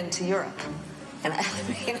haven't been to Europe. And I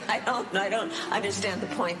mean, I don't understand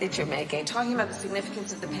the point that you're making. Talking about the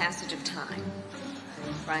significance of the passage of time,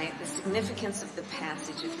 right? The significance of the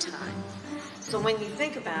passage of time. So when you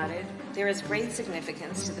think about it, there is great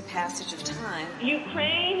significance to the passage of time.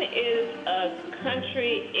 Ukraine is a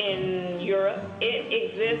country in Europe. It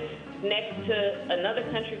exists next to another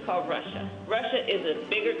country called Russia. Russia is a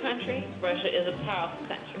bigger country. Russia is a powerful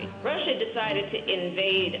country. Russia decided to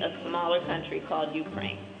invade a smaller country called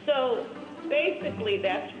Ukraine. So basically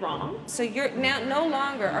that's wrong. So you're now no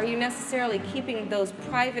longer are you necessarily keeping those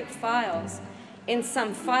private files in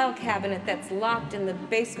some file cabinet that's locked in the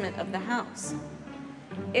basement of the house.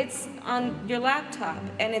 It's on your laptop,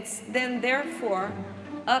 and it's then therefore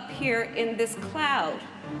up here in this cloud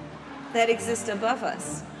that exists above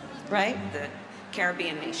us. Right? The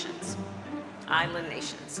Caribbean nations, island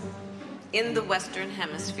nations. In the Western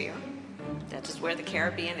Hemisphere, that is where the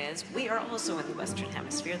Caribbean is, we are also in the Western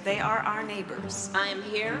Hemisphere. They are our neighbors. I am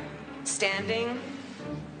here, standing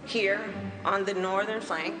here on the northern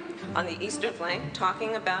flank, on the eastern flank,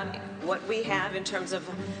 talking about what we have in terms of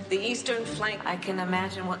the eastern flank. I can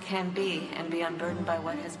imagine what can be and be unburdened by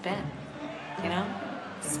what has been, you know?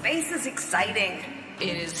 Space is exciting.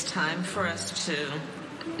 It is time for us to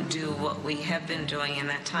do what we have been doing, and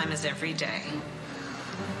that time is every day.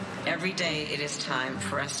 Every day it is time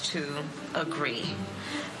for us to agree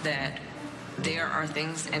that there are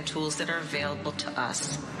things and tools that are available to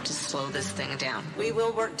us to slow this thing down. We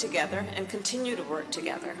will work together and continue to work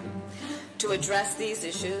together to address these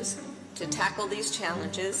issues, to tackle these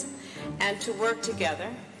challenges, and to work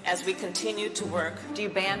together as we continue to work. Do you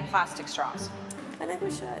ban plastic straws? I think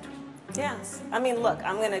we should. Yes. I mean, look,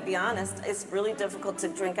 I'm going to be honest. It's really difficult to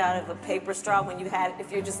drink out of a paper straw when you had,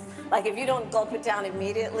 if you're just, like, if you don't gulp it down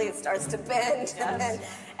immediately, it starts to bend. Yes.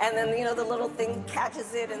 And then, you know, the little thing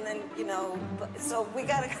catches it, and then, you know, so we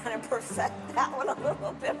got to kind of perfect that one a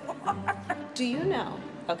little bit more. Do you know,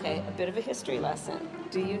 okay, a bit of a history lesson.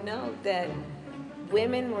 Do you know that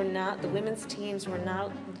women were not, the women's teams were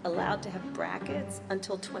not allowed to have brackets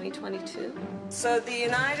until 2022? So the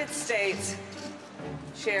United States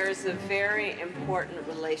shares a very important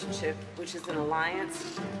relationship, which is an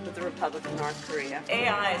alliance with the Republic of North Korea.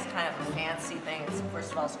 AI is kind of a fancy thing.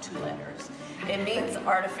 First of all, it's 2 letters. It means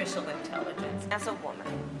artificial intelligence. As a woman,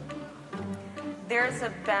 there's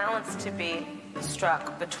a balance to be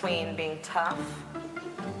struck between being tough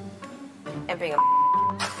and being a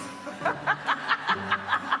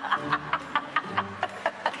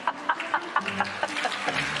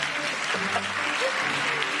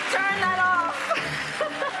Turn that off.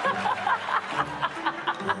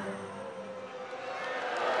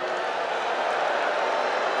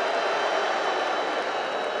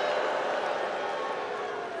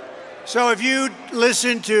 So if you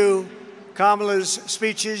listen to Kamala's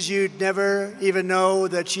speeches, you'd never even know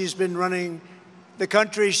that she's been running the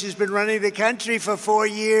country. She's been running the country for 4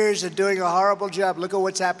 years and doing a horrible job. Look at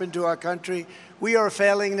what's happened to our country. We are a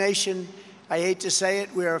failing nation. I hate to say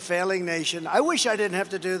it, we are a failing nation. I wish I didn't have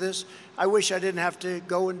to do this. I wish I didn't have to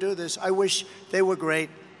go and do this. I wish they were great.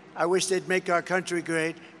 I wish they'd make our country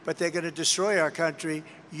great, but they're going to destroy our country.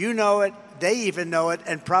 You know it, they even know it,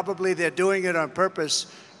 and probably they're doing it on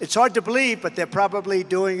purpose. It's hard to believe, but they're probably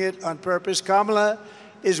doing it on purpose. Kamala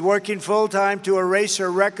is working full-time to erase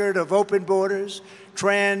her record of open borders,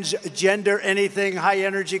 transgender anything, high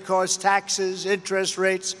energy costs, taxes, interest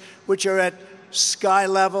rates, which are at sky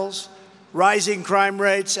levels, rising crime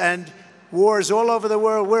rates, and wars all over the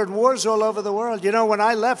world. We're in wars all over the world. You know, when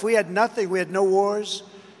I left, we had nothing. We had no wars.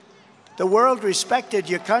 The world respected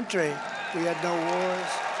your country. We had no wars.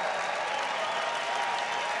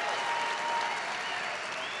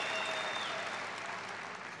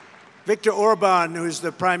 Viktor Orban, who's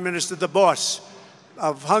the prime minister, the boss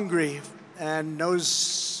of Hungary, and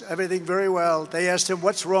knows everything very well. They asked him,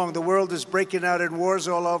 what's wrong? The world is breaking out in wars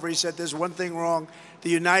all over. He said, there's one thing wrong. The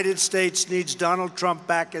United States needs Donald Trump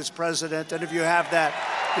back as president. And if you have that,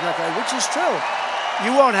 you're not going to, which is true.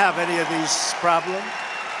 You won't have any of these problems.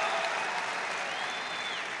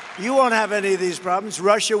 You won't have any of these problems.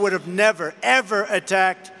 Russia would have never, ever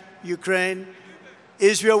attacked Ukraine.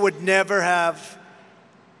 Israel would never have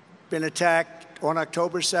been attacked on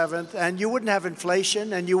October 7th, and you wouldn't have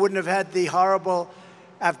inflation, and you wouldn't have had the horrible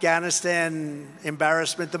Afghanistan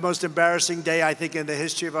embarrassment, the most embarrassing day, I think, in the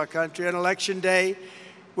history of our country. On Election Day,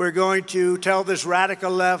 we're going to tell this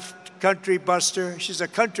radical left country buster, she's a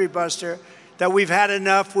country buster, that we've had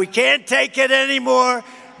enough. We can't take it anymore.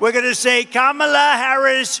 We're going to say, Kamala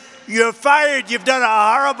Harris, you're fired. You've done a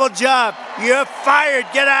horrible job. You're fired.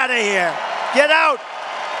 Get out of here. Get out.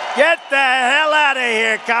 Get the hell out of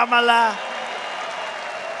here, Kamala.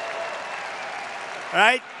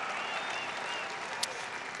 Right?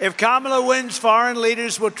 If Kamala wins, foreign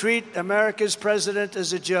leaders will treat America's president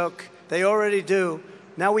as a joke. They already do.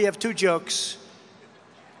 Now we have 2 jokes.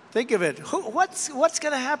 Think of it. What's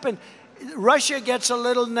going to happen? Russia gets a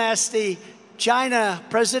little nasty. China,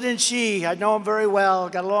 President Xi, I know him very well,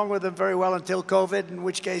 got along with him very well until COVID, in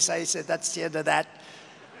which case I said, that's the end of that.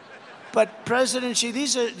 But President Xi,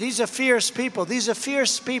 these are fierce people. These are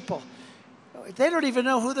fierce people. They don't even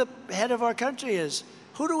know who the head of our country is.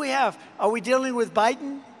 Who do we have? Are we dealing with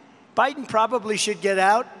Biden? Biden probably should get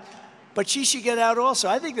out, but Xi should get out also.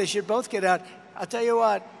 I think they should both get out. I'll tell you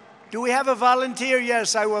what. Do we have a volunteer?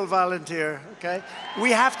 Yes, I will volunteer, okay?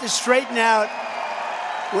 We have to straighten out.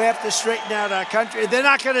 We have to straighten out our country. They're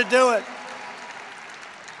not going to do it.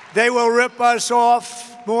 They will rip us off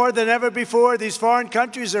more than ever before. These foreign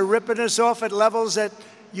countries are ripping us off at levels that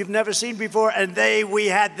you've never seen before, and we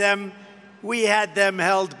had them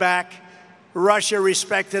held back. Russia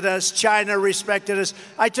respected us. China respected us.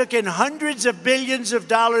 I took in hundreds of billions of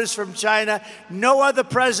dollars from China. No other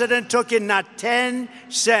president took in not 10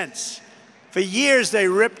 cents. For years, they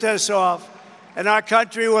ripped us off. And our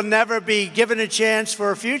country will never be given a chance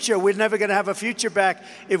for a future. We're never going to have a future back.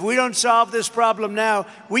 If we don't solve this problem now,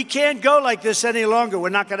 we can't go like this any longer. We're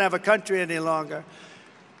not going to have a country any longer.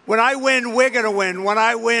 When I win, we're going to win. When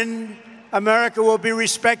I win, America will be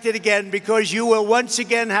respected again, because you will once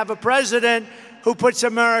again have a president who puts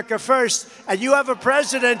America first. And you have a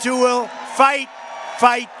president who will fight,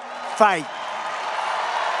 fight, fight.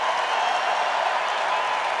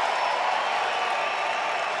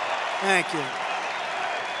 Thank you.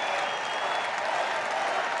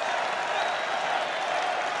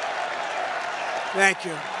 Thank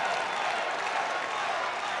you.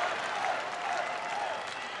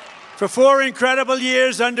 For 4 incredible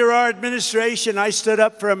years under our administration, I stood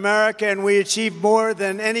up for America, and we achieved more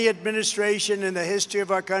than any administration in the history of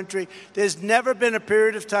our country. There's never been a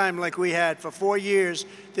period of time like we had for 4 years.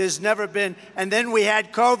 There's never been. And then we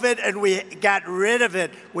had COVID, and we got rid of it.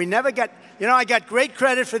 We never got, you know, I got great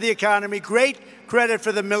credit for the economy, great credit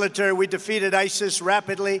for the military. We defeated ISIS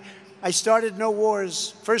rapidly. I started no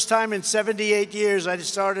wars. First time in 78 years I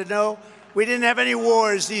started we didn't have any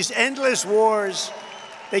wars, these endless wars.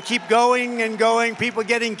 They keep going and going, people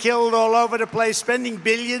getting killed all over the place, spending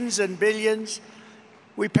billions and billions.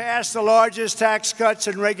 We passed the largest tax cuts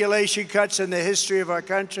and regulation cuts in the history of our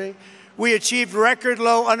country. We achieved record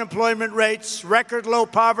low unemployment rates, record low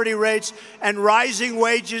poverty rates, and rising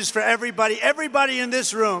wages for everybody. Everybody in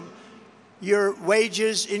this room, your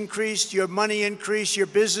wages increased, your money increased, your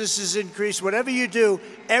businesses increased. Whatever you do,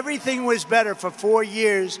 everything was better for 4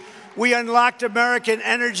 years. We unlocked American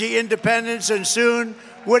energy independence, and soon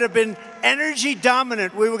would have been energy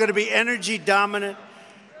dominant. We were going to be energy dominant.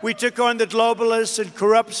 We took on the globalists and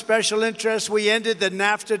corrupt special interests. We ended the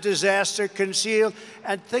NAFTA disaster, concealed.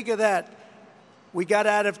 And think of that. We got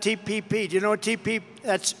out of TPP. Do you know what TPP?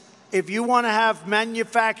 That's, if you want to have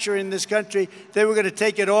manufacturing in this country, they were going to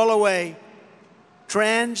take it all away.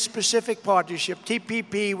 Trans-Pacific Partnership,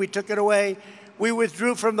 TPP, we took it away. We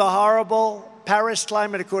withdrew from the horrible Paris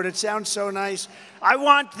Climate Accord. It sounds so nice. I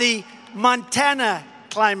want the Montana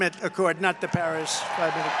Climate Accord, not the Paris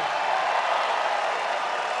Climate Accord.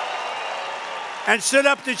 And stood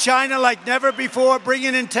up to China like never before,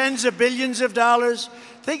 bringing in tens of billions of dollars.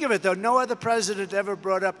 Think of it, though. No other president ever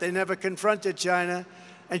brought up. They never confronted China.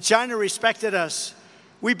 And China respected us.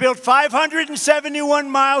 We built 571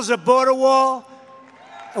 miles of border wall,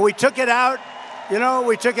 and we took it out. You know,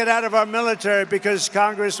 we took it out of our military because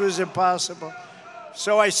Congress was impossible.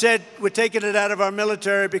 So I said, we're taking it out of our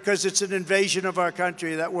military because it's an invasion of our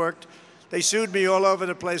country. That worked. They sued me all over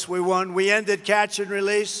the place. We won. We ended catch and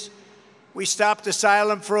release. We stopped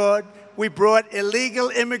asylum fraud. We brought illegal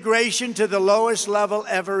immigration to the lowest level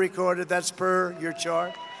ever recorded. That's per your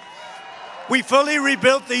chart. We fully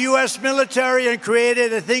rebuilt the U.S. military and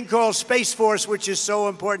created a thing called Space Force, which is so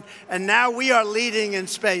important. And now we are leading in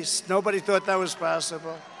space. Nobody thought that was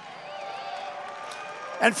possible.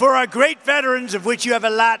 And for our great veterans, of which you have a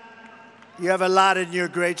lot in your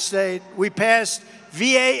great state, we passed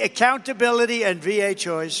VA accountability and VA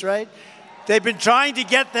choice, right? They've been trying to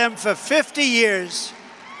get them for 50 years.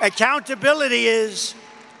 Accountability is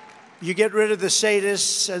you get rid of the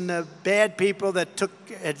sadists and the bad people that took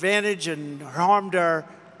advantage and harmed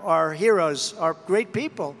our heroes, our great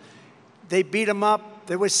people. They beat them up.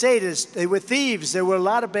 They were sadists. They were thieves. There were a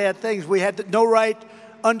lot of bad things. We had no right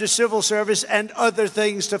under civil service and other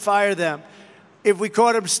things to fire them. If we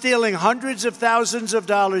caught them stealing hundreds of thousands of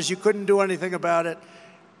dollars, you couldn't do anything about it.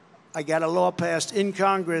 I got a law passed in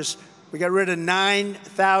Congress. We got rid of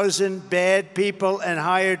 9,000 bad people and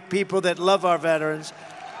hired people that love our veterans.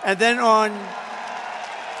 And then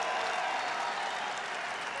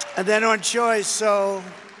on choice, so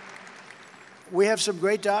we have some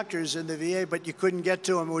great doctors in the VA, but you couldn't get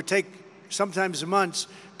to them. It would take sometimes months.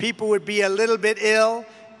 People would be a little bit ill,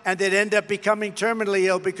 and they'd end up becoming terminally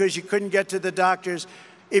ill because you couldn't get to the doctors.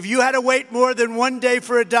 If you had to wait more than 1 day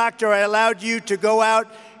for a doctor, I allowed you to go out,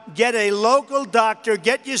 get a local doctor,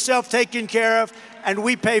 get yourself taken care of, and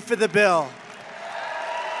we pay for the bill.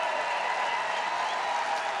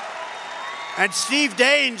 And Steve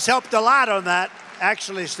Daines helped a lot on that.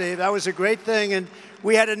 Actually, Steve, that was a great thing. And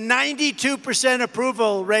we had a 92%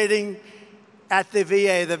 approval rating at the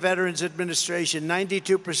VA, the Veterans Administration,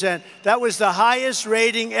 92%. That was the highest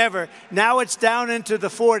rating ever. Now it's down into the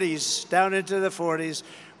 40s, down into the 40s.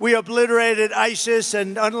 We obliterated ISIS,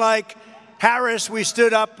 and unlike Harris, we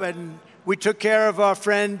stood up and we took care of our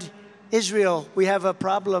friend Israel. We have a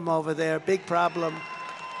problem over there, big problem.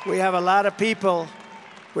 We have a lot of people.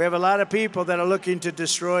 We have a lot of people that are looking to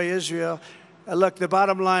destroy Israel. Look, the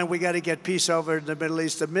bottom line, we got to get peace over in the Middle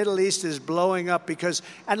East. The Middle East is blowing up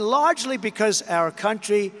and largely because our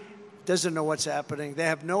country doesn't know what's happening. They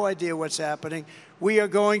have no idea what's happening. We are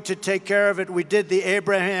going to take care of it. We did the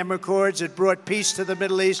Abraham Accords. It brought peace to the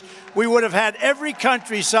Middle East. We would have had every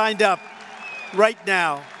country signed up right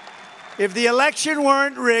now. If the election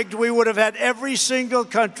weren't rigged, we would have had every single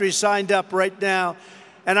country signed up right now.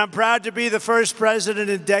 And I'm proud to be the first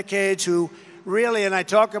president in decades who really, and I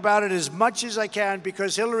talk about it as much as I can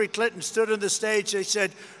because Hillary Clinton stood on the stage. They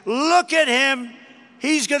said, look at him.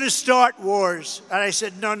 He's going to start wars. And I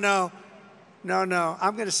said, no, no, no, no.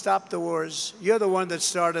 I'm going to stop the wars. You're the one that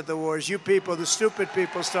started the wars. You people, the stupid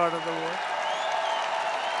people, started the war.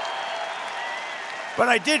 But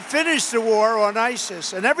I did finish the war on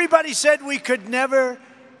ISIS. And everybody said we couldn't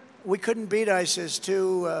beat ISIS,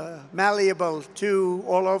 too malleable, too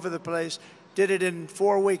all over the place. Did it in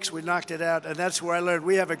 4 weeks. We knocked it out. And that's where I learned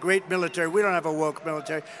we have a great military. We don't have a woke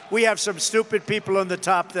military. We have some stupid people on the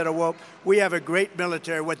top that are woke. We have a great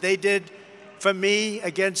military. What they did for me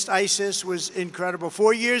against ISIS was incredible.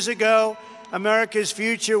 4 years ago, America's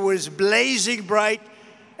future was blazing bright,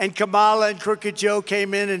 and Kamala and Crooked Joe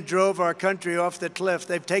came in and drove our country off the cliff.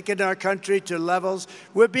 They've taken our country to levels.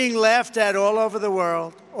 We're being laughed at all over the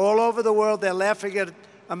world. All over the world, they're laughing at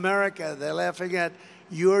America. They're laughing at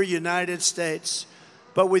your United States.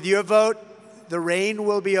 But with your vote, the reign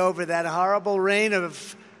will be over. That horrible reign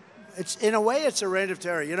of, in a way, it's a reign of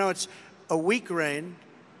terror. You know, it's a weak reign.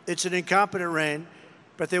 It's an incompetent reign.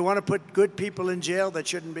 But they want to put good people in jail that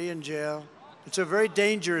shouldn't be in jail. It's a very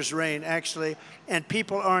dangerous reign, actually, and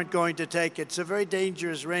people aren't going to take it. It's a very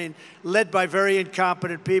dangerous reign led by very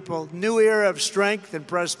incompetent people. New era of strength and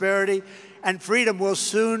prosperity and freedom will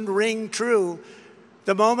soon ring true.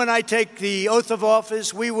 The moment I take the oath of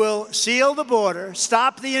office, we will seal the border,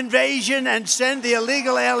 stop the invasion, and send the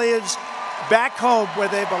illegal aliens back home where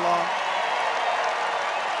they belong.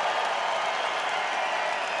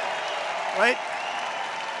 Right?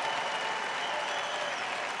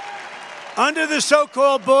 Under the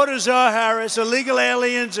so-called border czar Harris, illegal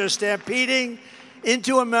aliens are stampeding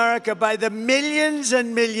into America by the millions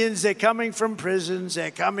and millions. They're coming from prisons. They're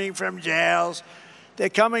coming from jails. They're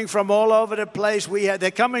coming from all over the place. They're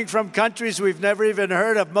coming from countries we've never even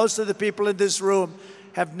heard of. Most of the people in this room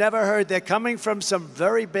have never heard. They're coming from some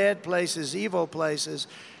very bad places, evil places.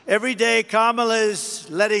 Every day, Kamala is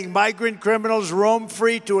letting migrant criminals roam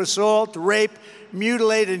free to assault, rape,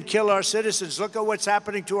 mutilate, and kill our citizens. Look at what's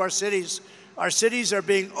happening to our cities. Our cities are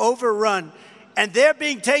being overrun, and they're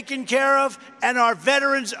being taken care of, and our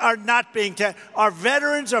veterans are not being taken. Our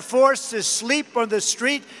veterans are forced to sleep on the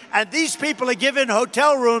street, and these people are given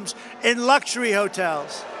hotel rooms in luxury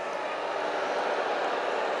hotels.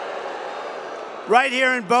 Right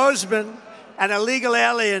here in Bozeman, an illegal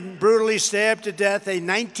alien brutally stabbed to death a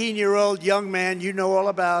 19-year-old young man. You know all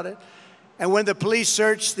about it. And when the police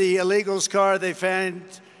searched the illegal's car, they found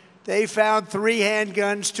 3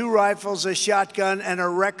 handguns, 2 rifles, a shotgun, and a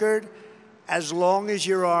record as long as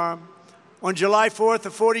your arm. On July 4th, a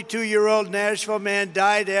 42-year-old Nashville man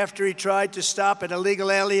died after he tried to stop an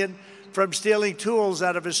illegal alien from stealing tools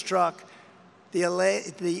out of his truck. The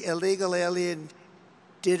illegal alien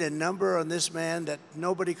did a number on this man that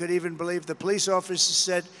nobody could even believe. The police officer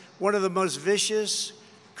said one of the most vicious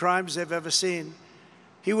crimes they've ever seen.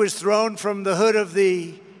 He was thrown from the hood of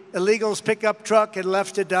the illegals' pickup truck and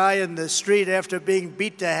left to die in the street after being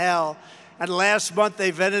beat to hell. And last month,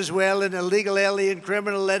 a Venezuelan illegal alien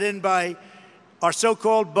criminal let in by our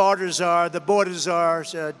so-called border czar. The border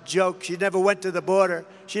czar's a joke. She never went to the border.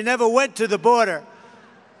 She never went to the border.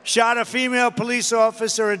 Shot a female police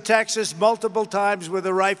officer in Texas multiple times with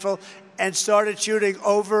a rifle and started shooting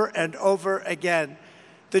over and over again.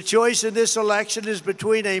 The choice in this election is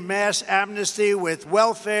between a mass amnesty with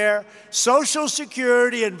welfare, Social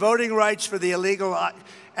Security, and voting rights for the illegal.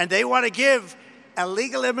 And they want to give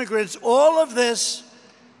illegal immigrants all of this.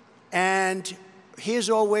 And here's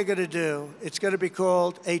all we're going to do. It's going to be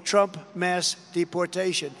called a Trump mass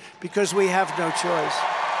deportation because we have no choice.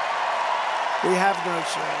 We have no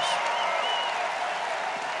choice.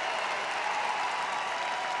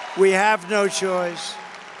 We have no choice.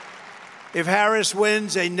 If Harris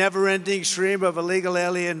wins, a never-ending stream of illegal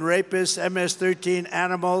alien rapists, MS-13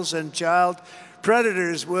 animals, and child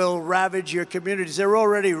predators will ravage your communities. They're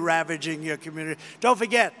already ravaging your community. Don't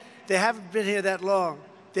forget, they haven't been here that long.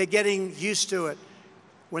 They're getting used to it.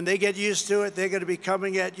 When they get used to it, they're going to be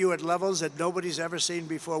coming at you at levels that nobody's ever seen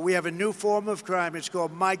before. We have a new form of crime. It's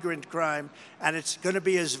called migrant crime, and it's going to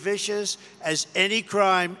be as vicious as any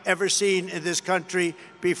crime ever seen in this country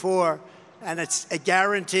before, and it's a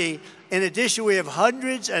guarantee. In addition, we have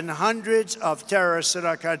hundreds and hundreds of terrorists in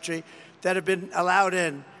our country that have been allowed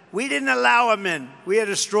in. We didn't allow them in. We had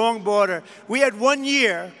a strong border. We had 1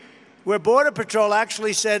 year where Border Patrol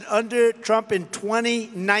actually said under Trump in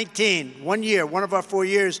 2019, 1 year, one of our 4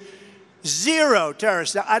 years, 0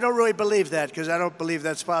 terrorists. Now, I don't really believe that because I don't believe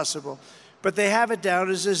that's possible. But they have it down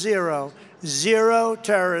as a 0. 0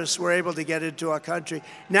 terrorists were able to get into our country.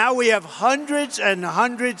 Now we have hundreds and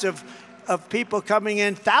hundreds of people coming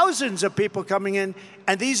in, thousands of people coming in,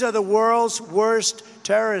 and these are the world's worst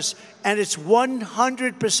terrorists. And it's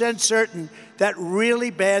 100% certain that really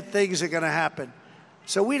bad things are going to happen.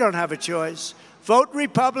 So we don't have a choice. Vote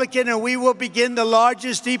Republican, and we will begin the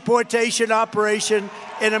largest deportation operation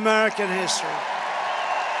in American history.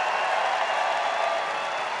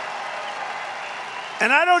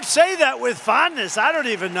 And I don't say that with fondness. I don't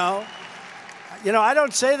even know. You know, I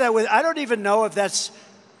don't say that with, I don't even know if that's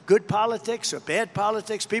good politics or bad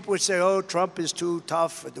politics. People would say, oh, Trump is too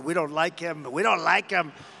tough. We don't like him. We don't like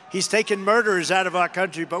him. He's taking murderers out of our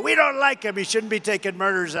country, but we don't like him. He shouldn't be taking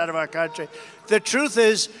murderers out of our country. The truth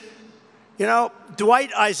is, you know,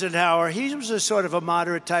 Dwight Eisenhower, he was a sort of a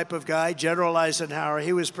moderate type of guy, General Eisenhower.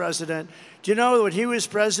 He was president. Do you know when he was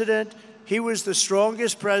president, he was the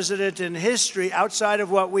strongest president in history outside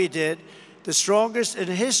of what we did, the strongest in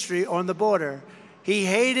history on the border. He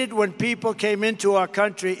hated when people came into our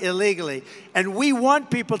country illegally. And we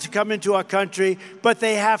want people to come into our country, but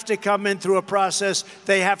they have to come in through a process.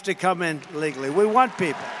 They have to come in legally. We want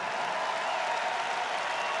people.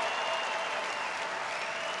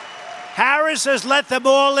 Harris has let them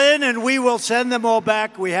all in, and we will send them all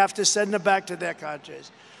back. We have to send them back to their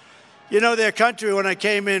countries. You know, their country, when I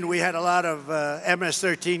came in, we had a lot of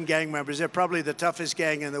MS-13 gang members. They're probably the toughest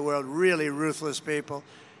gang in the world, really ruthless people.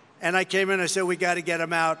 And I came in, I said, we got to get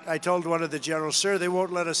them out. I told one of the generals, sir, they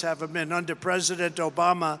won't let us have them in. Under President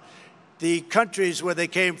Obama, the countries where they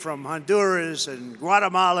came from, Honduras and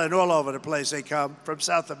Guatemala and all over the place they come, from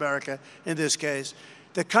South America in this case,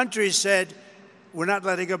 the countries said, we're not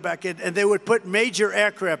letting them back in. And they would put major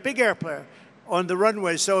aircraft, big aircraft, on the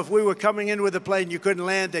runway. So if we were coming in with a plane, you couldn't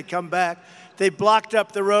land, they'd come back. They blocked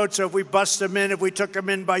up the road, so if we bust them in, if we took them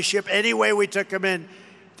in by ship, any way we took them in,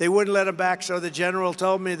 they wouldn't let them back. So the general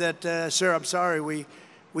told me that, sir, I'm sorry,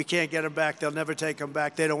 we can't get them back. They'll never take them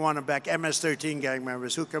back. They don't want them back. MS-13 gang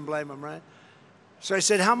members, who can blame them, right? So I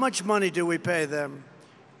said, how much money do we pay them?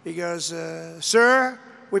 He goes, sir,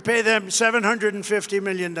 we pay them $750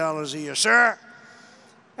 million a year. Sir?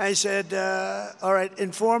 I said, all right,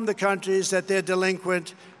 inform the countries that they're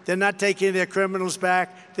delinquent. They're not taking their criminals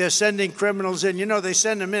back. They're sending criminals in. You know, they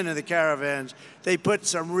send them in the caravans. They put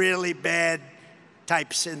some really bad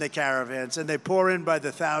types in the caravans, and they pour in by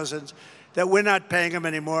the thousands, that we're not paying them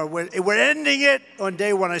anymore. We're ending it on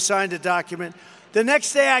day one. I signed a document. The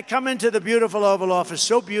next day, I come into the beautiful Oval Office,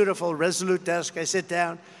 so beautiful, resolute desk. I sit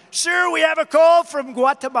down. Sir, we have a call from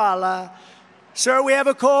Guatemala. Sir, we have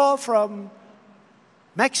a call from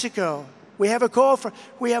Mexico. We have a call from,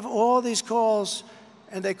 we have all these calls,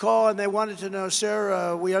 and they call and they wanted to know,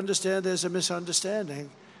 sir, we understand there's a misunderstanding.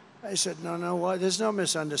 I said, no, what? There's no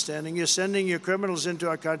misunderstanding. You're sending your criminals into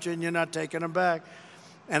our country and you're not taking them back.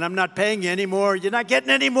 And I'm not paying you any more. You're not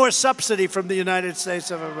getting any more subsidy from the United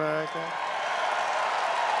States of America.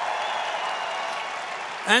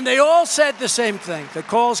 And they all said the same thing. The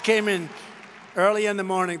calls came in early in the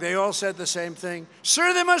morning. They all said the same thing.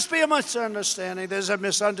 Sir, there must be a misunderstanding. There's a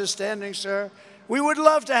misunderstanding, sir. We would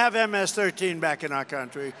love to have MS-13 back in our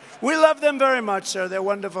country. We love them very much, sir. They're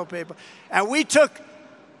wonderful people. And we took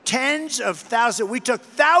tens of thousands. We took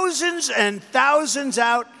thousands and thousands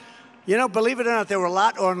out. You know, believe it or not, there were a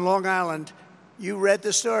lot on Long Island. You read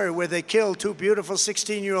the story where they killed two beautiful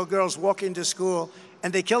 16-year-old girls walking to school,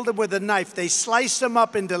 and they killed them with a knife. They sliced them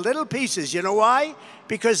up into little pieces. You know why?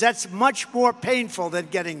 Because that's much more painful than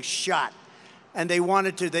getting shot. And they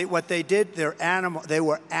wanted to, what they did, they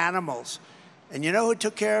were animals. And you know who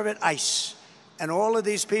took care of it? ICE. And all of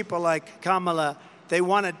these people like Kamala, they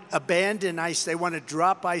want to abandon ICE. They want to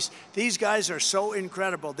drop ICE. These guys are so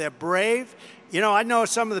incredible. They're brave. You know, I know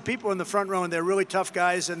some of the people in the front row, and they're really tough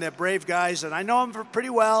guys, and they're brave guys, and I know them pretty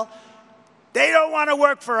well. They don't want to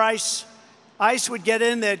work for ICE. ICE would get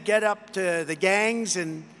in, they'd get up to the gangs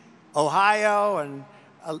in Ohio, and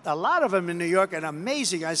a lot of them in New York, and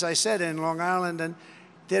amazing, as I said, in Long Island, and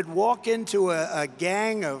they'd walk into a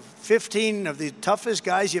gang of 15 of the toughest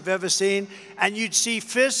guys you've ever seen, and you'd see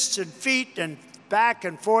fists and feet and back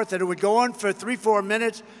and forth, and it would go on for 3-4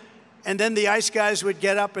 minutes, and then the ICE guys would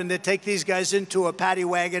get up and they'd take these guys into a paddy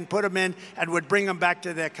wagon, put them in, and would bring them back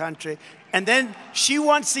to their country. And then she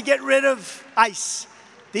wants to get rid of ICE.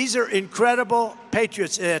 These are incredible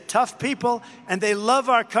patriots. They're tough people, and they love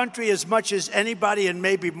our country as much as anybody, and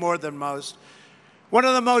maybe more than most. One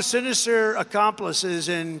of the most sinister accomplices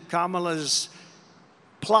in Kamala's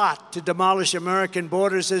plot to demolish American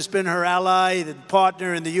borders has been her ally and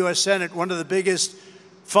partner in the U.S. Senate, one of the biggest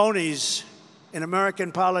phonies in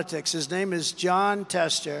American politics. His name is John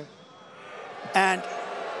Tester. And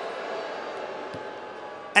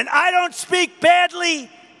I don't speak badly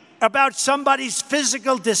about somebody's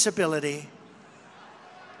physical disability,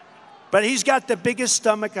 but he's got the biggest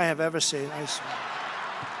stomach I have ever seen, I swear.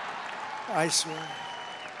 I swear.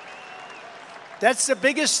 That's the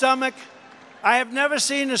biggest stomach. I have never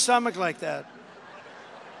seen a stomach like that.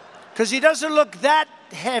 Because he doesn't look that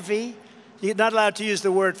heavy. You're not allowed to use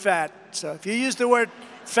the word fat. So if you use the word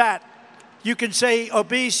fat, You can say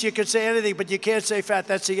obese, you can say anything, but you can't say fat.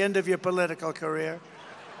 That's the end of your political career.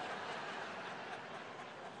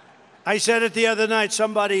 I said it the other night.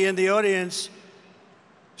 Somebody in the audience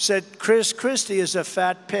said, Chris Christie is a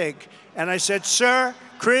fat pig. And I said, sir,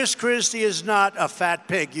 Chris Christie is not a fat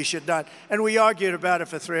pig. You should not. And we argued about it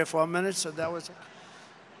for 3 or 4 minutes, and that was it.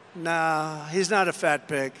 No, he's not a fat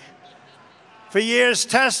pig. For years,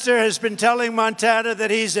 Tester has been telling Montana that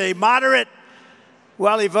he's a moderate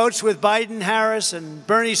while he votes with Biden, Harris, and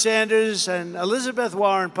Bernie Sanders, and Elizabeth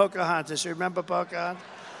Warren, Pocahontas. You remember Pocahontas?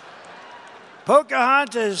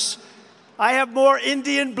 Pocahontas, I have more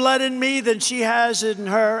Indian blood in me than she has in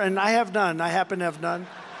her, and I have none. I happen to have none.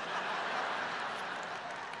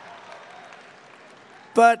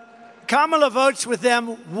 But Kamala votes with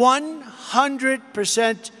them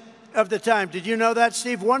 100% of the time. Did you know that,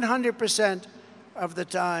 Steve? 100% of the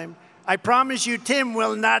time. I promise you, Tim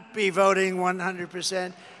will not be voting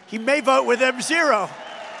 100%. He may vote with them 0.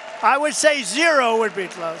 I would say 0 would be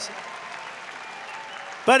closer.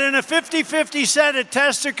 But in a 50-50 Senate,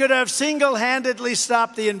 Tester could have single-handedly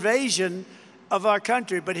stopped the invasion of our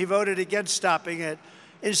country, but he voted against stopping it.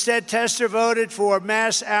 Instead, Tester voted for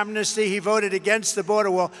mass amnesty. He voted against the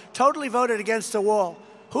border wall, totally voted against the wall.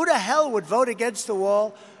 Who the hell would vote against the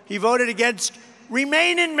wall? He voted against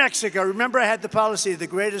remain in Mexico. Remember, I had the policy, the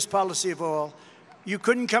greatest policy of all. You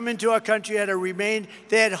couldn't come into our country, you had to remain.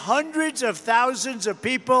 They had hundreds of thousands of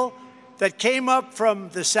people that came up from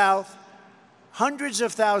the South. Hundreds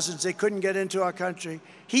of thousands, they couldn't get into our country.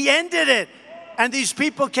 He ended it, and these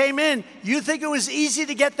people came in. You think it was easy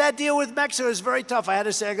to get that deal with Mexico? It was very tough. I had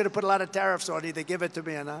to say, I'm going to put a lot of tariffs on you. They give it to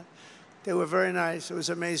me or not. They were very nice. It was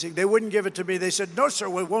amazing. They wouldn't give it to me. They said, no, sir,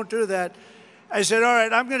 we won't do that. I said, all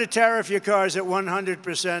right, I'm going to tariff your cars at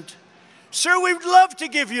 100%. Sir, we'd love to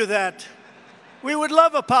give you that. We would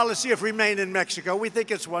love a policy of remain in Mexico. We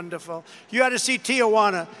think it's wonderful. You ought to see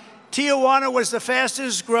Tijuana. Tijuana was the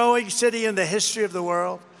fastest growing city in the history of the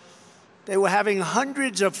world. They were having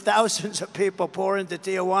hundreds of thousands of people pour into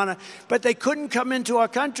Tijuana, but they couldn't come into our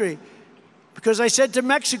country because I said to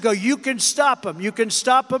Mexico, you can stop them. You can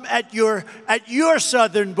stop them at your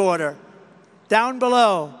southern border, down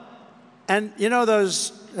below. And you know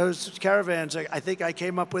those caravans, I think I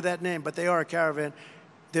came up with that name, but they are a caravan.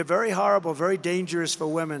 They're very horrible, very dangerous for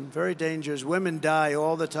women, very dangerous. Women die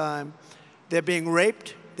all the time. They're being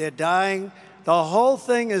raped. They're dying. The whole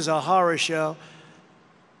thing is a horror show.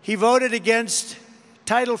 He voted against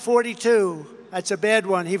Title 42. That's a bad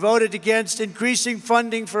one. He voted against increasing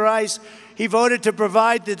funding for ICE. He voted to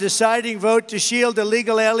provide the deciding vote to shield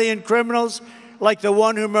illegal alien criminals like the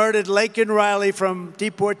one who murdered Laken Riley from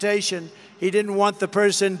deportation. He didn't want the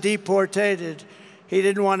person deported. He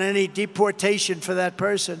didn't want any deportation for that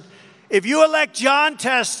person. If you elect John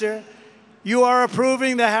Tester, you are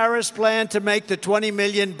approving the Harris plan to make the 20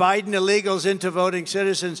 million Biden illegals into voting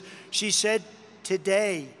citizens. She said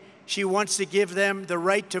today she wants to give them the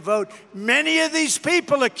right to vote. Many of these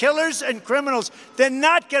people are killers and criminals. They're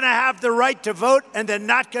not going to have the right to vote, and they're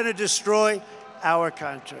not going to destroy our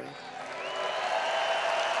country.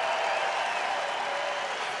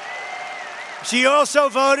 She also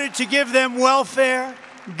voted to give them welfare,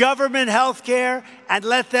 government health care, and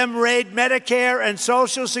let them raid Medicare and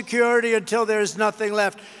Social Security until there is nothing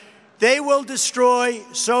left. They will destroy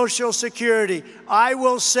Social Security. I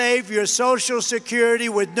will save your Social Security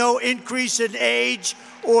with no increase in age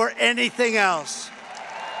or anything else.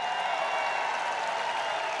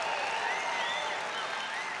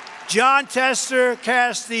 John Tester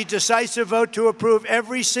cast the decisive vote to approve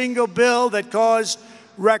every single bill that caused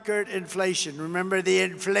record inflation. Remember the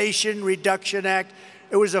Inflation Reduction Act?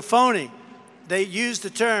 It was a phony. They used the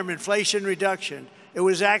term inflation reduction. It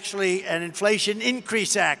was actually an Inflation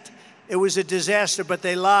Increase Act. It was a disaster, but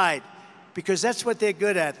they lied because that's what they're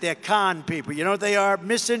good at. They're con people. You know what they are?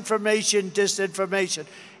 Misinformation, disinformation.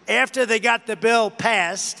 After they got the bill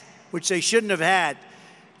passed, which they shouldn't have had,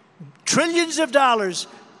 trillions of dollars,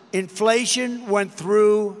 inflation went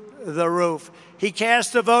through the roof. He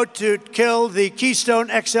cast a vote to kill the Keystone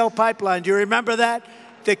XL pipeline. Do you remember that?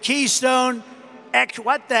 The Keystone X.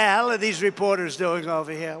 What the hell are these reporters doing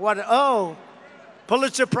over here? Oh,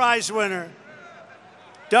 Pulitzer Prize winner.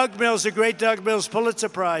 Doug Mills, the great Doug Mills, Pulitzer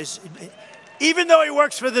Prize. Even though he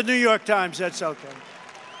works for the New York Times, that's okay.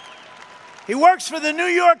 He works for the New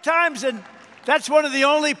York Times, and that's one of the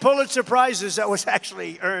only Pulitzer Prizes that was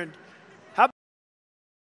actually earned. How about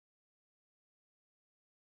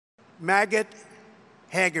Maggot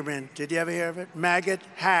Hagerman? Did you ever hear of it? Maggot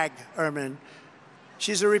Hagerman.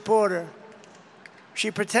 She's a reporter.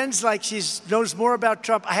 She pretends like she knows more about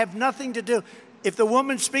Trump. I have nothing to do. If the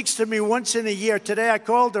woman speaks to me once in a year, today I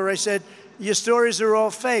called her, I said, Your stories are all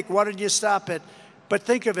fake. Why don't you stop it? But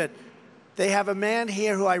think of it. They have a man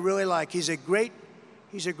here who I really like. He's a great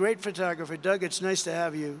photographer. Doug, it's nice to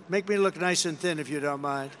have you. Make me look nice and thin if you don't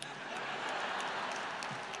mind.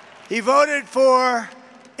 He voted for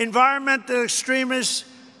environmental extremist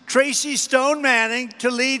Tracy Stone Manning to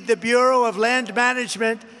lead the Bureau of Land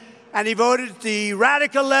Management, and he voted the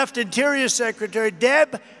radical left Interior Secretary,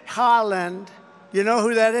 Deb Haaland, you know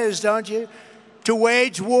who that is, don't you? To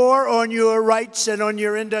wage war on your rights and on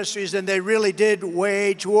your industries, and they really did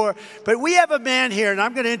wage war. But we have a man here, and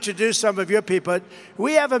I'm going to introduce some of your people.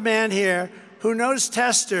 We have a man here who knows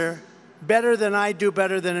Tester better than I do,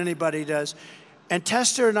 better than anybody does. And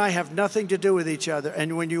Tester and I have nothing to do with each other.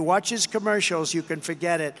 And when you watch his commercials, you can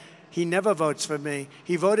forget it. He never votes for me.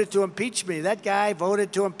 He voted to impeach me. That guy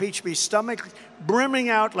voted to impeach me, stomach brimming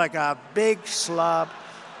out like a big slob.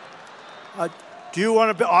 Do you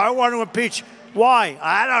want to? I want to impeach. Why?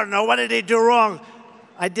 I don't know. What did he do wrong?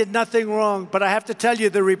 I did nothing wrong. But I have to tell you,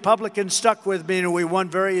 the Republicans stuck with me, and we won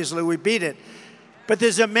very easily. We beat it. But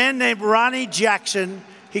there's a man named Ronnie Jackson.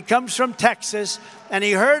 He comes from Texas, and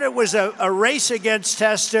he heard it was a race against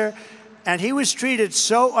Tester, and he was treated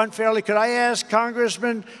so unfairly. Could I ask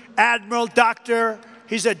Congressman, Admiral, Doctor?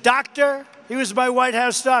 He's a doctor. He was my White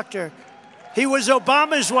House doctor. He was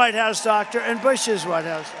Obama's White House doctor and Bush's White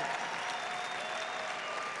House doctor.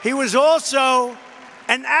 He was also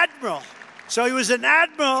an admiral. So he was an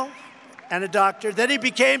admiral and a doctor. Then he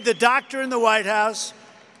became the doctor in the White House.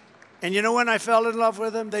 And you know when I fell in love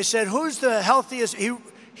with him? They said, who's the healthiest?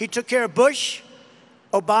 He took care of Bush,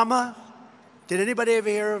 Obama. Did anybody ever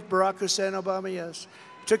hear of Barack Hussein Obama? Yes.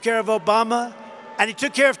 Took care of Obama, and he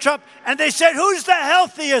took care of Trump. And they said, who's the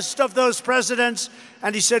healthiest of those presidents?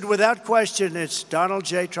 And he said, without question, it's Donald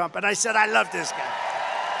J. Trump. And I said, I love this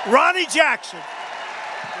guy. Ronnie Jackson.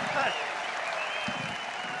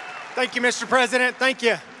 Thank you, Mr. President. Thank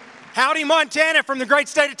you. Howdy, Montana from the great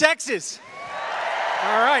state of Texas.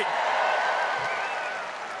 All right.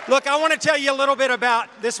 Look, I want to tell you a little bit about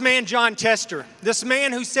this man, John Tester, this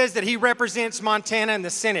man who says that he represents Montana in the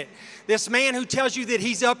Senate, this man who tells you that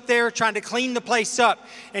he's up there trying to clean the place up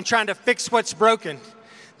and trying to fix what's broken.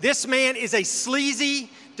 This man is a sleazy,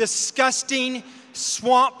 disgusting,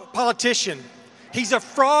 swamp politician. He's a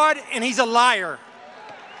fraud and he's a liar.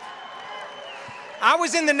 I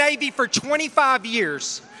was in the Navy for 25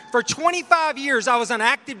 years. For 25 years, I was on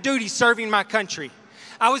active duty serving my country.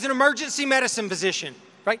 I was an emergency medicine physician,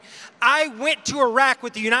 right? I went to Iraq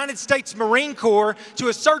with the United States Marine Corps to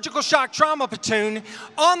a surgical shock trauma platoon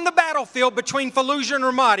on the battlefield between Fallujah and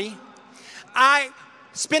Ramadi. I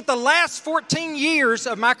spent the last 14 years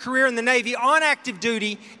of my career in the Navy on active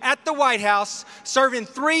duty at the White House, serving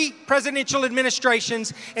 3 presidential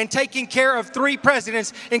administrations and taking care of 3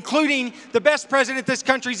 presidents, including the best president this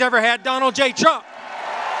country's ever had, Donald J. Trump.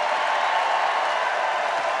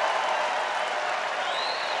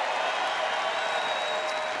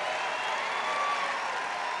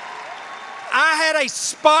 I had a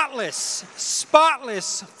spotless,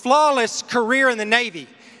 flawless career in the Navy.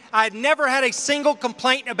 I had never had a single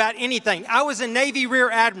complaint about anything. I was a Navy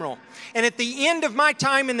Rear Admiral. And at the end of my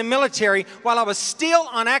time in the military, while I was still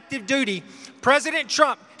on active duty, President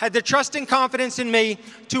Trump had the trust and confidence in me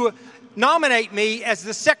to nominate me as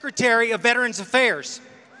the Secretary of Veterans Affairs,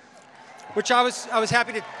 which I was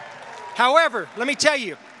happy to. However, let me tell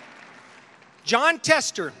you, John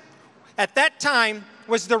Tester, at that time,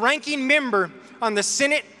 was the ranking member on the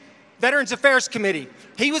Senate Veterans Affairs Committee.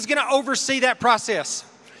 He was going to oversee that process.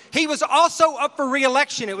 He was also up for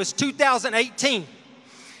re-election. It was 2018.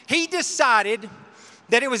 He decided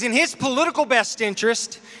that it was in his political best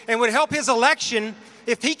interest and would help his election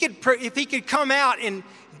if he could come out and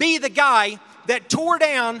be the guy that tore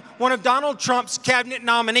down one of Donald Trump's cabinet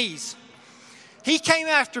nominees. He came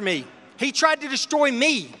after me. He tried to destroy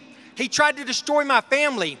me. He tried to destroy my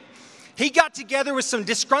family. He got together with some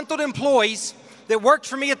disgruntled employees that worked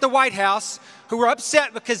for me at the White House who were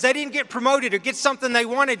upset because they didn't get promoted or get something they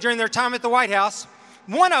wanted during their time at the White House.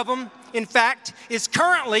 One of them, in fact, is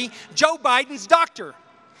currently Joe Biden's doctor.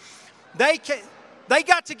 They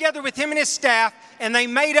got together with him and his staff, and they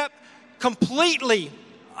made up completely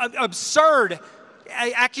absurd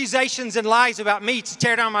accusations and lies about me to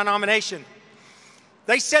tear down my nomination.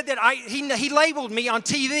 They said that he labeled me on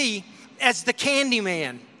TV as the Candy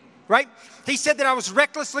Man, right? He said that I was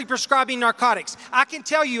recklessly prescribing narcotics. I can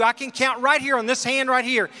tell you, I can count right here on this hand right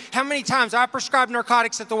here how many times I prescribed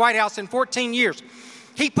narcotics at the White House in 14 years.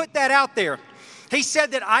 He put that out there. He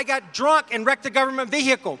said that I got drunk and wrecked a government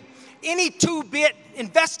vehicle. Any two-bit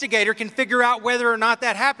investigator can figure out whether or not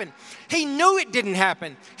that happened. He knew it didn't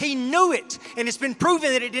happen. He knew it, and it's been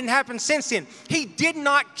proven that it didn't happen since then. He did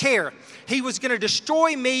not care. He was going to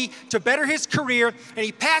destroy me to better his career, and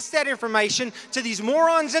he passed that information to these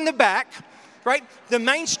morons in the back, right? The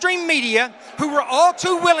mainstream media, who were all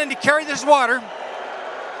too willing to carry this water.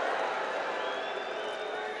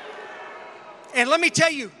 And let me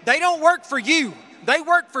tell you, they don't work for you. They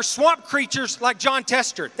work for swamp creatures like John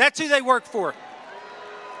Tester. That's who they work for.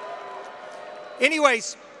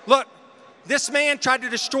 Anyways, look, this man tried to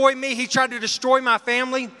destroy me. He tried to destroy my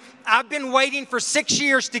family. I've been waiting for 6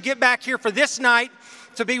 years to get back here for this night,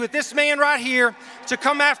 to be with this man right here, to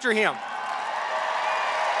come after him.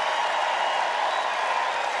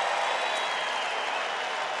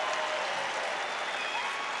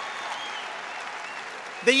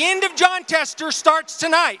 The end of John Tester starts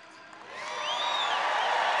tonight.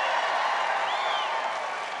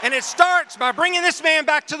 And it starts by bringing this man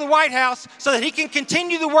back to the White House so that he can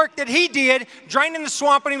continue the work that he did draining the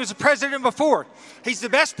swamp when he was the president before. He's the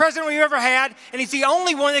best president we've ever had, and he's the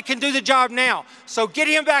only one that can do the job now. So get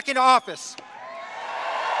him back into office.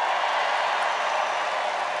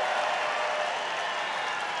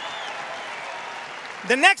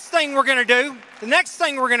 The next thing we're going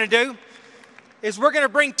to do is we're going to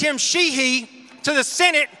bring Tim Sheehy to the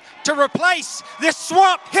Senate to replace this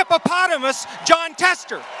swamp hippopotamus, John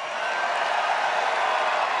Tester.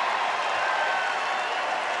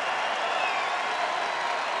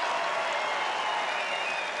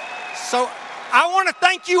 So I want to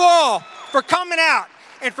thank you all for coming out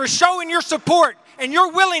and for showing your support and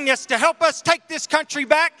your willingness to help us take this country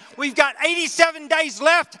back. We've got 87 days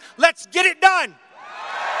left. Let's get it done.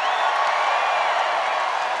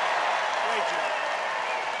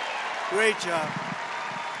 Great job.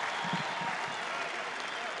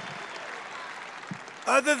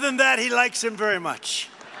 Other than that, he likes him very much.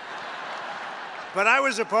 But I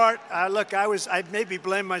was a part, look, I maybe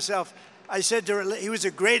blame myself. I said to her, he was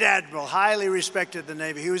a great admiral, highly respected in the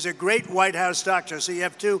Navy. He was a great White House doctor. So you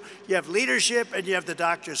have two, you have leadership and you have the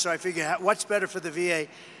doctor. So I figured, what's better for the VA?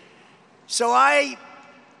 So I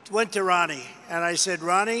went to Ronnie and I said,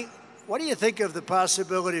 Ronnie, what do you think of the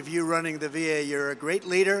possibility of you running the VA? You're a great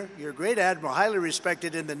leader, you're a great admiral, highly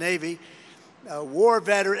respected in the Navy. War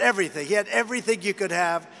veteran, everything. He had everything you could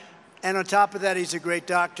have. And on top of that, he's a great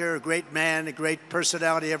doctor, a great man, a great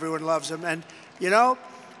personality. Everyone loves him. And, you know,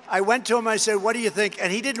 I went to him, I said, what do you think?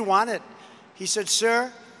 And he didn't want it. He said,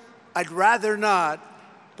 sir, I'd rather not,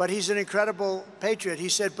 but he's an incredible patriot. He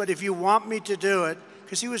said, but if you want me to do it,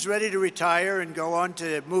 because he was ready to retire and go on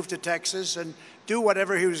to move to Texas and do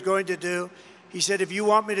whatever he was going to do. He said, if you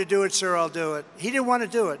want me to do it, sir, I'll do it. He didn't want to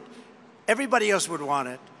do it. Everybody else would want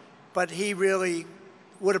it. But he really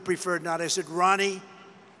would have preferred not. I said, Ronnie,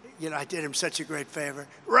 you know, I did him such a great favor.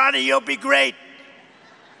 Ronnie, you'll be great.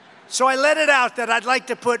 So I let it out that I'd like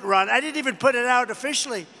to put Ron. I didn't even put it out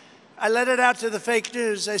officially. I let it out to the fake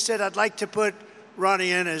news. I said, I'd like to put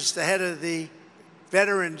Ronnie in as the head of the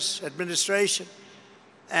Veterans Administration.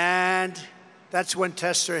 And that's when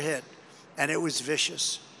Tester hit. And it was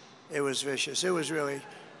vicious. It was vicious. It was really.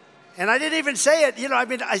 And I didn't even say it. You know, I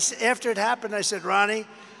mean, after it happened, I said, Ronnie,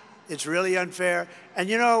 it's really unfair. And,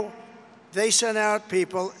 you know, they sent out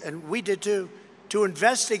people, and we did too, to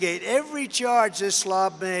investigate every charge this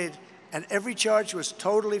slob made. And every charge was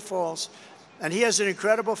totally false. And he has an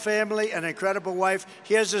incredible family, an incredible wife.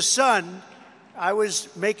 He has a son. I was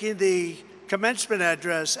making the commencement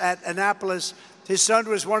address at Annapolis. His son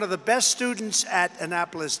was one of the best students at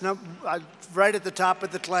Annapolis, right at the top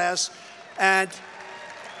of the class. And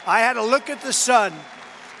I had to look at the son,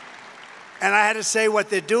 and I had to say, what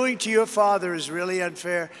they're doing to your father is really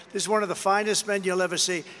unfair. This is one of the finest men you'll ever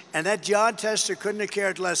see. And that John Tester couldn't have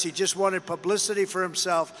cared less. He just wanted publicity for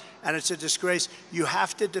himself, and it's a disgrace. You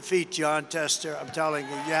have to defeat John Tester. I'm telling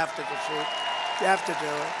you, you have to defeat. You have to do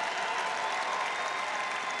it.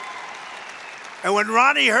 And when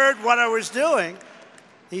Ronnie heard what I was doing,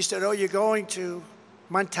 he said, oh, you're going to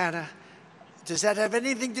Montana. Does that have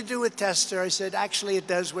anything to do with Tester? I said, actually, it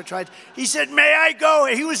does. We're trying. He said, may I go?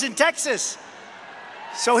 He was in Texas.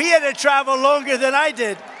 So he had to travel longer than I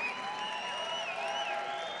did.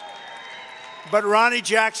 But Ronnie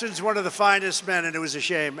Jackson's one of the finest men, and it was a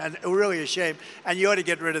shame, and really a shame. And you ought to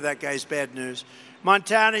get rid of that guy's bad news.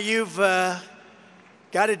 Montana, you've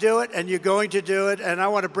got to do it, and you're going to do it. And I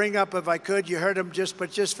want to bring up, if I could, you heard him just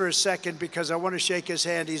for a second, because I want to shake his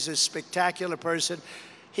hand. He's a spectacular person.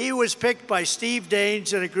 He was picked by Steve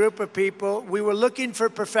Daines and a group of people. We were looking for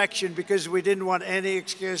perfection because we didn't want any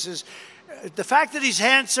excuses. The fact that he's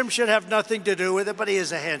handsome should have nothing to do with it, but he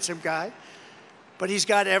is a handsome guy. but he's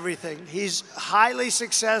got everything. He's highly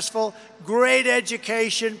successful, great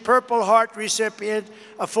education, Purple Heart recipient,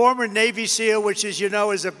 a former Navy SEAL, which, as you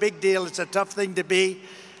know, is a big deal. It's a tough thing to be.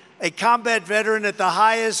 A combat veteran at the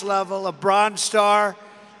highest level, a Bronze Star,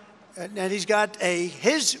 and he's got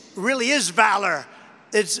his really is valor.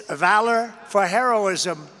 It's Valor for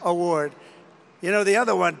Heroism Award. You know, the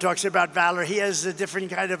other one talks about valor. He has a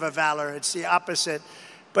different kind of a valor. It's the opposite.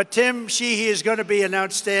 But Tim Sheehy is going to be an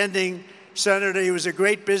outstanding senator. He was a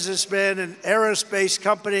great businessman, an aerospace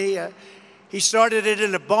company. He started it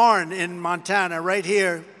in a barn in Montana, right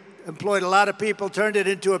here. Employed a lot of people, turned it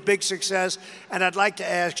into a big success. And I'd like to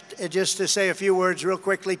ask, just to say a few words real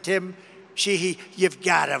quickly, Tim Sheehy, you've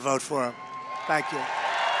got to vote for him. Thank you.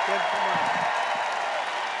 Tim, come on.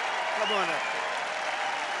 Come on up.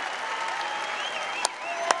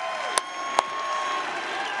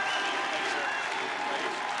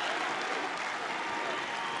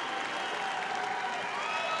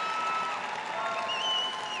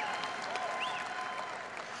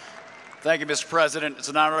 Thank you, Mr. President. It's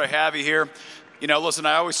an honor to have you here. You know, listen,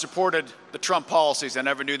 I always supported the Trump policies. I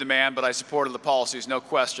never knew the man, but I supported the policies, no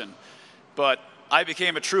question. But I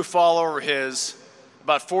became a true follower of his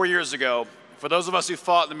about 4 years ago. For those of us who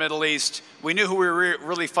fought in the Middle East, we knew who we were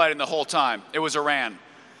really fighting the whole time. It was Iran.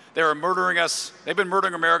 They were murdering us. They've been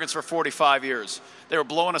murdering Americans for 45 years. They were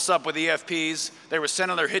blowing us up with EFPs. They were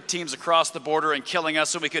sending their hit teams across the border and killing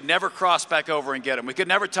us so we could never cross back over and get them. We could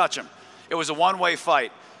never touch them. It was a one-way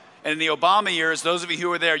fight. And in the Obama years, those of you who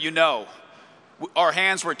were there, you know, our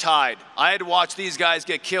hands were tied. I had to watch these guys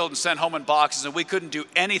get killed and sent home in boxes, and we couldn't do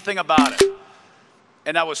anything about it.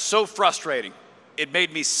 And that was so frustrating. It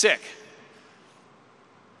made me sick.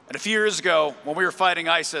 And a few years ago, when we were fighting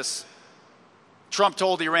ISIS, Trump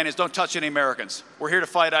told the Iranians, don't touch any Americans. We're here to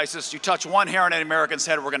fight ISIS. You touch one hair on any American's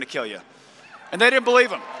head, we're going to kill you. And they didn't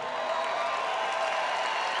believe him.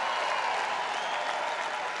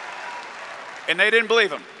 And they didn't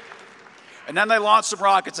believe him. And then they launched some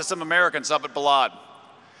rockets at some Americans up at Balad.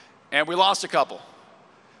 And we lost a couple.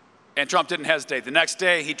 And Trump didn't hesitate. The next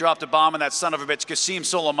day, he dropped a bomb on that son of a bitch, Qasem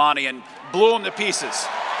Soleimani, and blew him to pieces.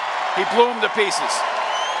 He blew him to pieces.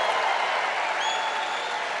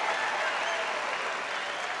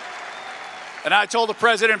 And I told the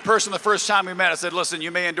president in person the first time we met, I said, listen,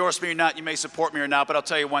 you may endorse me or not, you may support me or not, but I'll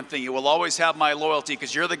tell you one thing, you will always have my loyalty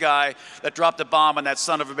because you're the guy that dropped the bomb on that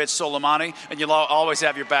son of a bitch Soleimani, and you'll always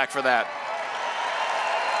have your back for that.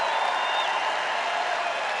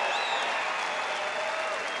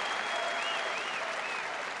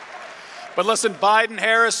 But listen, Biden,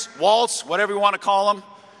 Harris, Waltz, whatever you want to call them,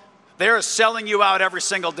 they are selling you out every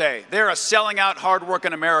single day. They are selling out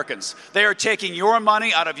hardworking Americans. They are taking your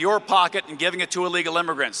money out of your pocket and giving it to illegal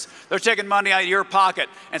immigrants. They're taking money out of your pocket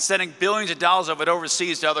and sending billions of dollars of it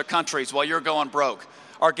overseas to other countries while you're going broke.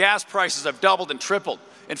 Our gas prices have doubled and tripled.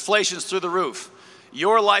 Inflation's through the roof.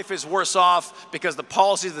 Your life is worse off because the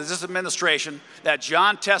policies of this administration that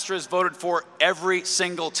John Tester has voted for every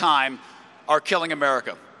single time are killing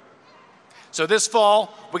America. So this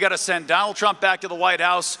fall, we got to send Donald Trump back to the White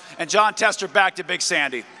House and John Tester back to Big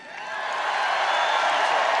Sandy.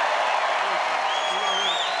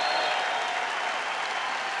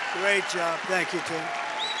 Great job. Thank you, Tim.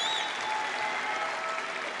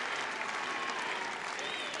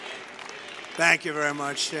 Thank you very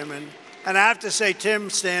much, Tim. And I have to say, Tim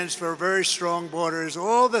stands for very strong borders,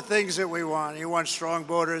 all the things that we want. He wants strong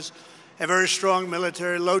borders, a very strong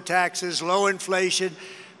military, low taxes, low inflation.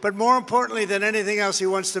 But more importantly than anything else, he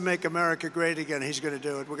wants to make America great again. He's going to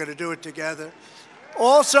do it. We're going to do it together.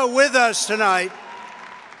 Also with us tonight,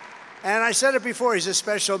 and I said it before, he's a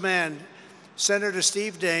special man, Senator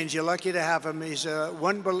Steve Daines. You're lucky to have him. He's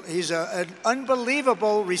an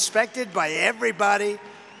unbelievable, respected by everybody.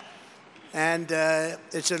 And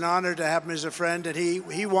it's an honor to have him as a friend. And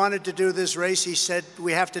he wanted to do this race. He said,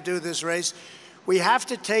 we have to do this race. We have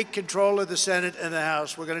to take control of the Senate and the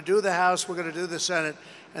House. We're going to do the House. We're going to do the Senate.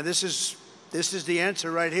 And this is the answer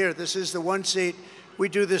right here. This is the one seat. We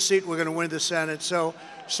do this seat, we're going to win the Senate. So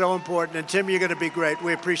important. And Tim, you're going to be great.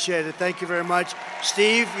 We appreciate it. Thank you very much.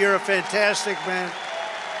 Steve, you're a fantastic man.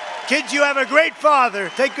 Kids, you have a great father.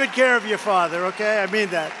 Take good care of your father, okay? I mean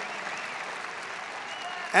that.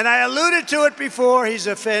 And I alluded to it before. He's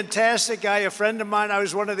a fantastic guy, a friend of mine. I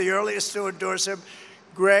was one of the earliest to endorse him.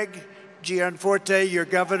 Greg Gianforte, your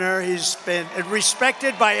governor. He's been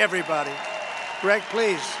respected by everybody. Greg,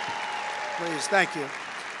 please. Please, thank you.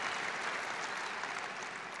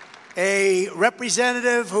 A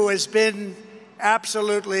representative who has been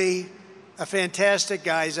absolutely a fantastic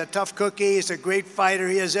guy. He's a tough cookie. He's a great fighter.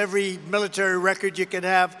 He has every military record you can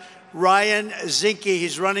have. Ryan Zinke.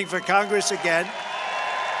 He's running for Congress again.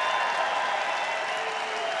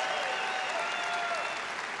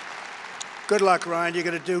 Good luck, Ryan. You're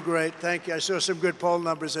going to do great. Thank you. I saw some good poll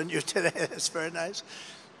numbers on you today. That's very nice.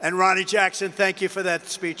 And Ronnie Jackson, thank you for that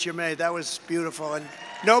speech you made. That was beautiful. And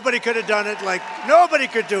nobody could have done it like, nobody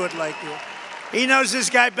could do it like you. He knows this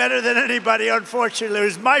guy better than anybody, unfortunately. It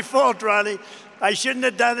was my fault, Ronnie. I shouldn't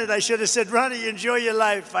have done it. I should have said, Ronnie, enjoy your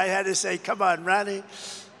life. I had to say, come on, Ronnie.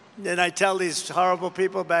 And I tell these horrible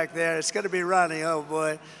people back there, it's going to be Ronnie, oh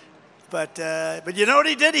boy. But you know what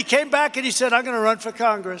he did? He came back and he said, I'm going to run for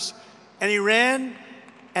Congress. And he ran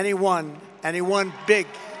and he won. And he won big,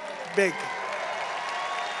 big.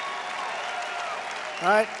 All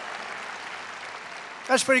right?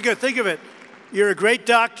 That's pretty good. Think of it. You're a great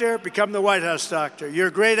doctor, become the White House doctor. You're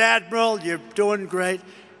a great admiral, you're doing great.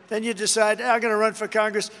 Then you decide, hey, I'm going to run for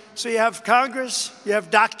Congress. So you have Congress, you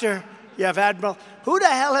have doctor, you have admiral. Who the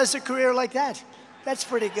hell has a career like that? That's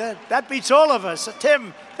pretty good. That beats all of us.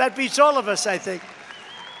 Tim, that beats all of us, I think.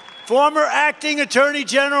 Former acting attorney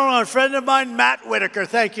general and a friend of mine, Matt Whitaker.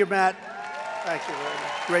 Thank you, Matt. Thank you very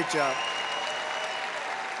much. Great job.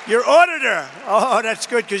 Your auditor. Oh, that's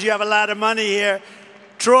good because you have a lot of money here.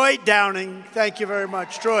 Troy Downing. Thank you very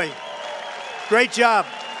much. Troy, great job.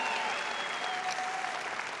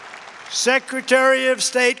 Secretary of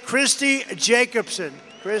State, Christy Jacobson.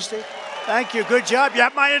 Christy, thank you. Good job. You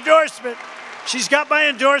have my endorsement. She's got my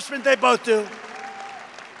endorsement. They both do.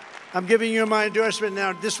 I'm giving you my endorsement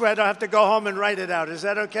now. This way I don't have to go home and write it out. Is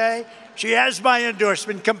that okay? She has my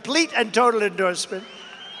endorsement, complete and total endorsement.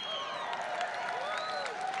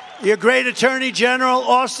 Your great Attorney General,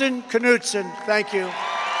 Austin Knudsen. Thank you,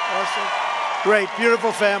 Austin. Great,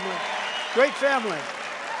 beautiful family. Great family.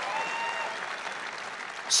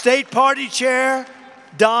 State Party Chair,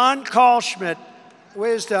 Don Karlschmidt.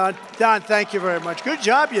 Where's Don? Don, thank you very much. Good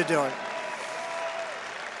job you're doing.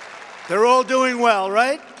 They're all doing well,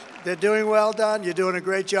 right? They're doing well, Don. You're doing a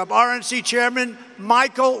great job. RNC Chairman,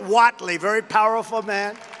 Michael Whatley. Very powerful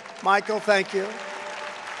man. Michael, thank you.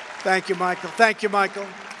 Thank you, Michael. Thank you, Michael.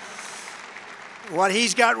 What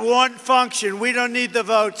he's got one function. We don't need the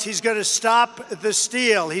votes. He's going to stop the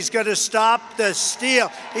steal. He's going to stop the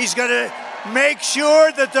steal. He's going to make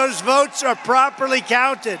sure that those votes are properly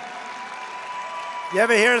counted. You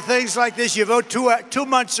ever hear things like this? You vote two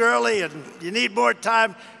months early and you need more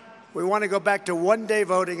time. We want to go back to one-day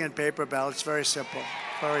voting and paper ballots. Very simple.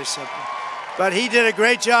 Very simple. But he did a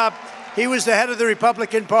great job. He was the head of the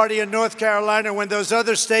Republican Party in North Carolina when those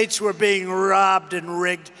other states were being robbed and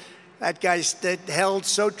rigged. That guy held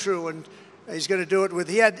so true, and he's going to do it with,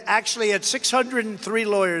 he had 603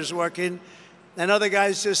 lawyers working, and other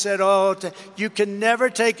guys just said, oh, you can never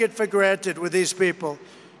take it for granted with these people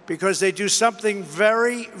because they do something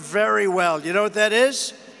very, very well. You know what that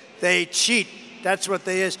is? They cheat. That's what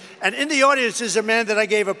they is. And in the audience is a man that I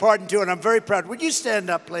gave a pardon to, and I'm very proud. Would you stand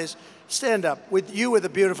up, please? Stand up. With you with a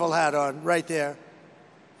beautiful hat on, right there.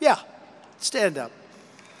 Yeah, stand up.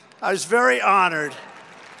 I was very honored.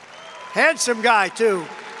 Handsome guy, too.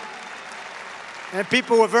 And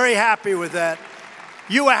people were very happy with that.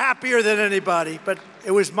 You were happier than anybody, but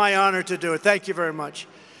it was my honor to do it. Thank you very much.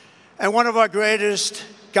 And one of our greatest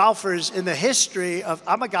golfers in the history of,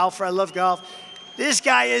 I'm a golfer, I love golf. This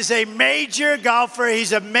guy is a major golfer.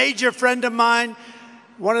 He's a major friend of mine,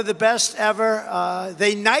 one of the best ever.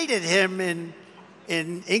 They knighted him in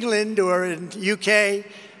England or in UK,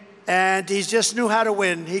 and he just knew how to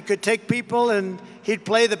win. He could take people and he'd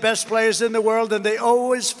play the best players in the world, and they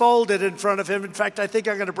always folded in front of him. In fact, I think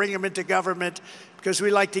I'm going to bring him into government because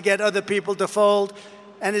we like to get other people to fold.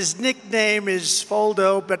 And his nickname is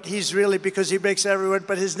Faldo, but he's really, because he makes everyone,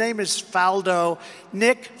 but his name is Faldo.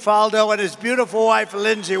 Nick Faldo and his beautiful wife,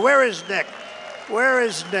 Lindsay. Where is Nick? Where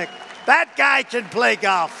is Nick? That guy can play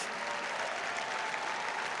golf.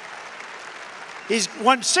 He's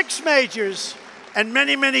won 6 majors and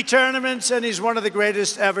many, many tournaments, and he's one of the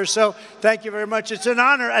greatest ever. So thank you very much. It's an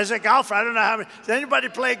honor as a golfer. I don't know how many. Does anybody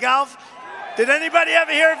play golf? Did anybody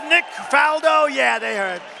ever hear of Nick Faldo? Yeah, they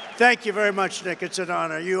heard. Thank you very much, Nick. It's an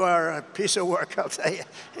honor. You are a piece of work, I'll tell you.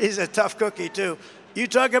 He's a tough cookie, too. You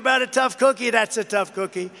talk about a tough cookie, that's a tough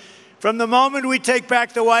cookie. From the moment we take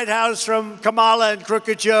back the White House from Kamala and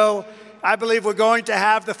Crooked Joe, I believe we're going to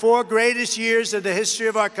have the 4 greatest years in the history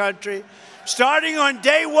of our country. Starting on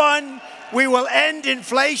day 1, we will end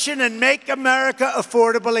inflation and make America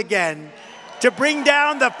affordable again. To bring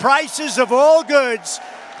down the prices of all goods,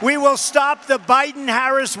 we will stop the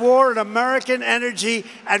Biden-Harris war on American energy,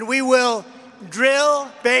 and we will drill,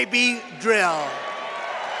 baby, drill.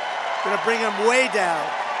 Going to bring them way down.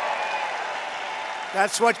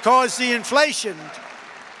 That's what caused the inflation.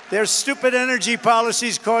 Their stupid energy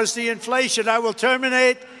policies caused the inflation. I will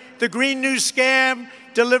terminate the Green New Scam,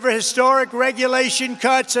 deliver historic regulation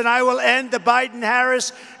cuts, and I will end the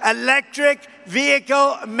Biden-Harris electric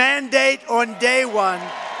vehicle mandate on day one.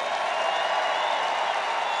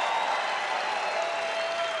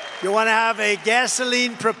 You want to have a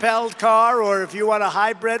gasoline-propelled car, or if you want a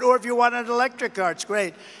hybrid, or if you want an electric car, it's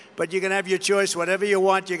great. But you can have your choice. Whatever you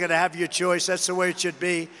want, you're going to have your choice. That's the way it should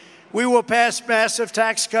be. We will pass massive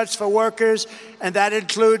tax cuts for workers, and that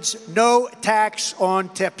includes no tax on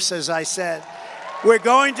tips, as I said. We're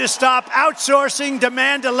going to stop outsourcing,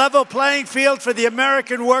 demand a level playing field for the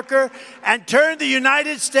American worker, and turn the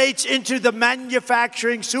United States into the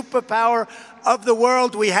manufacturing superpower of the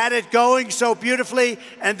world. We had it going so beautifully,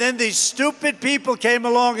 and then these stupid people came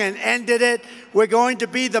along and ended it. We're going to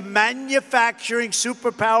be the manufacturing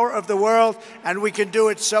superpower of the world, and we can do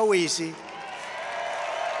it so easy.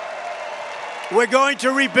 We're going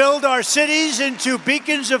to rebuild our cities into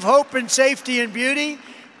beacons of hope and safety and beauty,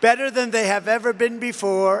 better than they have ever been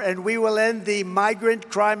before, and we will end the migrant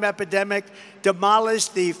crime epidemic, demolish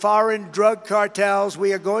the foreign drug cartels.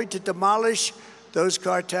 We are going to demolish those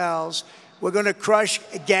cartels. We're going to crush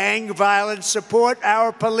gang violence, support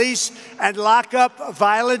our police, and lock up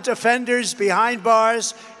violent offenders behind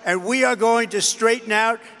bars. And we are going to straighten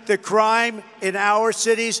out the crime in our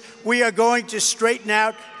cities. We are going to straighten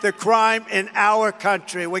out the crime in our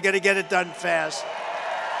country. We're going to get it done fast.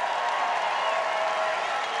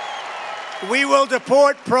 We will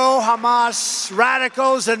deport pro-Hamas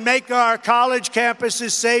radicals and make our college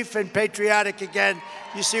campuses safe and patriotic again.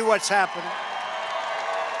 You see what's happening.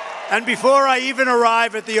 And before I even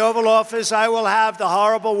arrive at the Oval Office, I will have the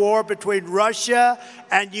horrible war between Russia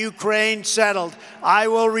and Ukraine settled. I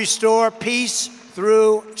will restore peace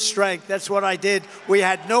through strength. That's what I did. We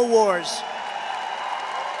had no wars.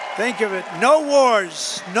 Think of it. No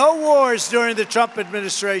wars. No wars during the Trump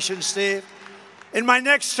administration, Steve. In my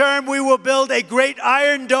next term, we will build a great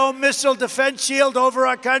Iron Dome missile defense shield over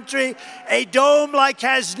our country, a dome like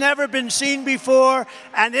has never been seen before,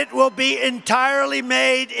 and it will be entirely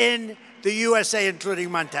made in the USA,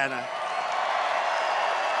 including Montana.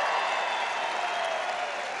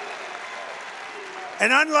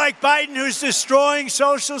 And unlike Biden, who's destroying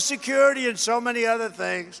Social Security and so many other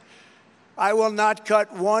things, I will not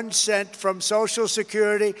cut 1 cent from Social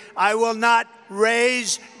Security. I will not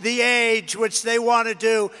raise the age, which they want to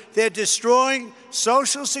do. They're destroying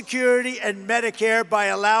Social Security and Medicare by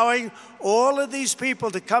allowing all of these people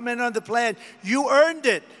to come in on the plan. You earned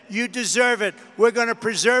it. You deserve it. We're going to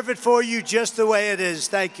preserve it for you just the way it is.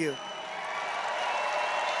 Thank you.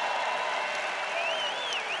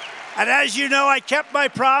 And as you know, I kept my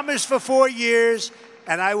promise for 4 years,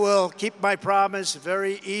 and I will keep my promise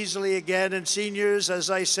very easily again. And seniors, as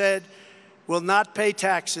I said, will not pay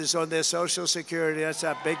taxes on their Social Security. That's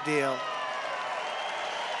a big deal.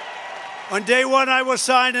 On day one, I will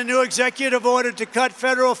sign a new executive order to cut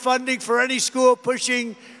federal funding for any school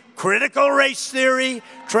pushing critical race theory,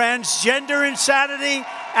 transgender insanity,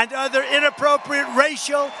 and other inappropriate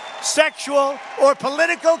racial, sexual, or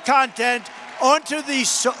political content onto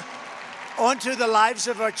the lives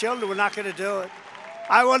of our children. We're not going to do it.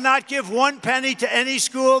 I will not give 1 penny to any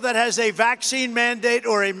school that has a vaccine mandate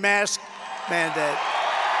or a mask mandate.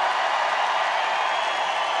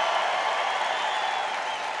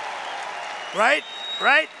 Right?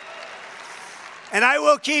 Right? And I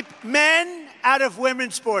will keep men out of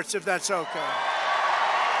women's sports, if that's okay.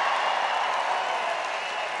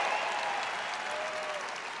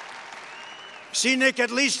 See, Nick,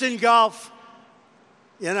 at least in golf,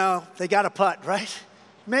 you know, they got a putt, right?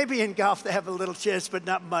 Maybe in golf they have a little chance, but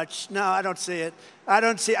not much. No, I don't see it.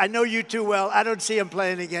 I know you too well. I don't see them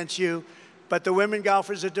playing against you. But the women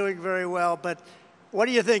golfers are doing very well. But what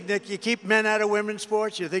do you think, Nick? You keep men out of women's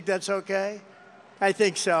sports? You think that's okay? I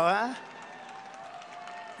think so, huh?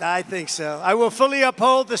 I think so. I will fully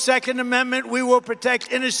uphold the Second Amendment. We will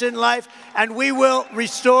protect innocent life, and we will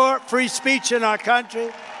restore free speech in our country.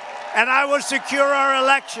 And I will secure our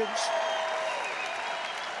elections.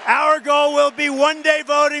 Our goal will be one-day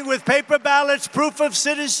voting with paper ballots, proof of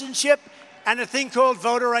citizenship, and a thing called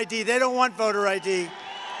voter ID. They don't want voter ID.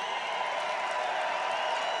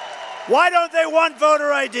 Why don't they want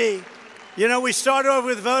voter ID? You know, we start off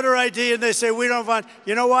with voter ID, and they say, we don't want.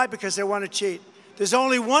 You know why? Because they want to cheat. There's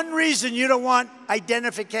only one reason you don't want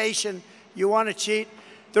identification. You want to cheat.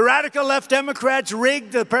 The radical left Democrats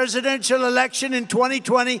rigged the presidential election in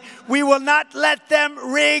 2020. We will not let them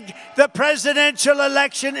rig the presidential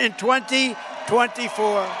election in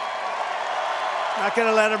 2024. Not going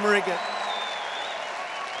to let them rig it.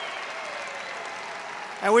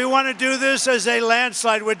 And we want to do this as a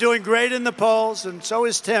landslide. We're doing great in the polls, and so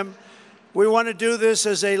is Tim. We want to do this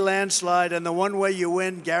as a landslide, and the one way you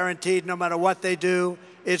win, guaranteed, no matter what they do,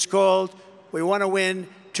 it's called, we want to win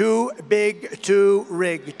too big to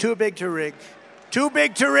rig. Too big to rig. Too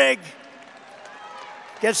big to rig.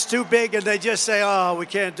 Gets too big, and they just say, oh, we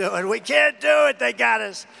can't do it. We can't do it. They got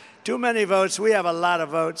us. Too many votes. We have a lot of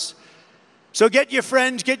votes. So get your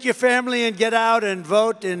friends, get your family, and get out and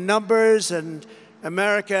vote in numbers. And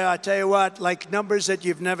America, I tell you what, like numbers that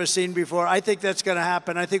you've never seen before, I think that's going to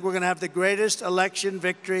happen. I think we're going to have the greatest election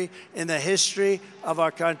victory in the history of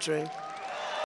our country.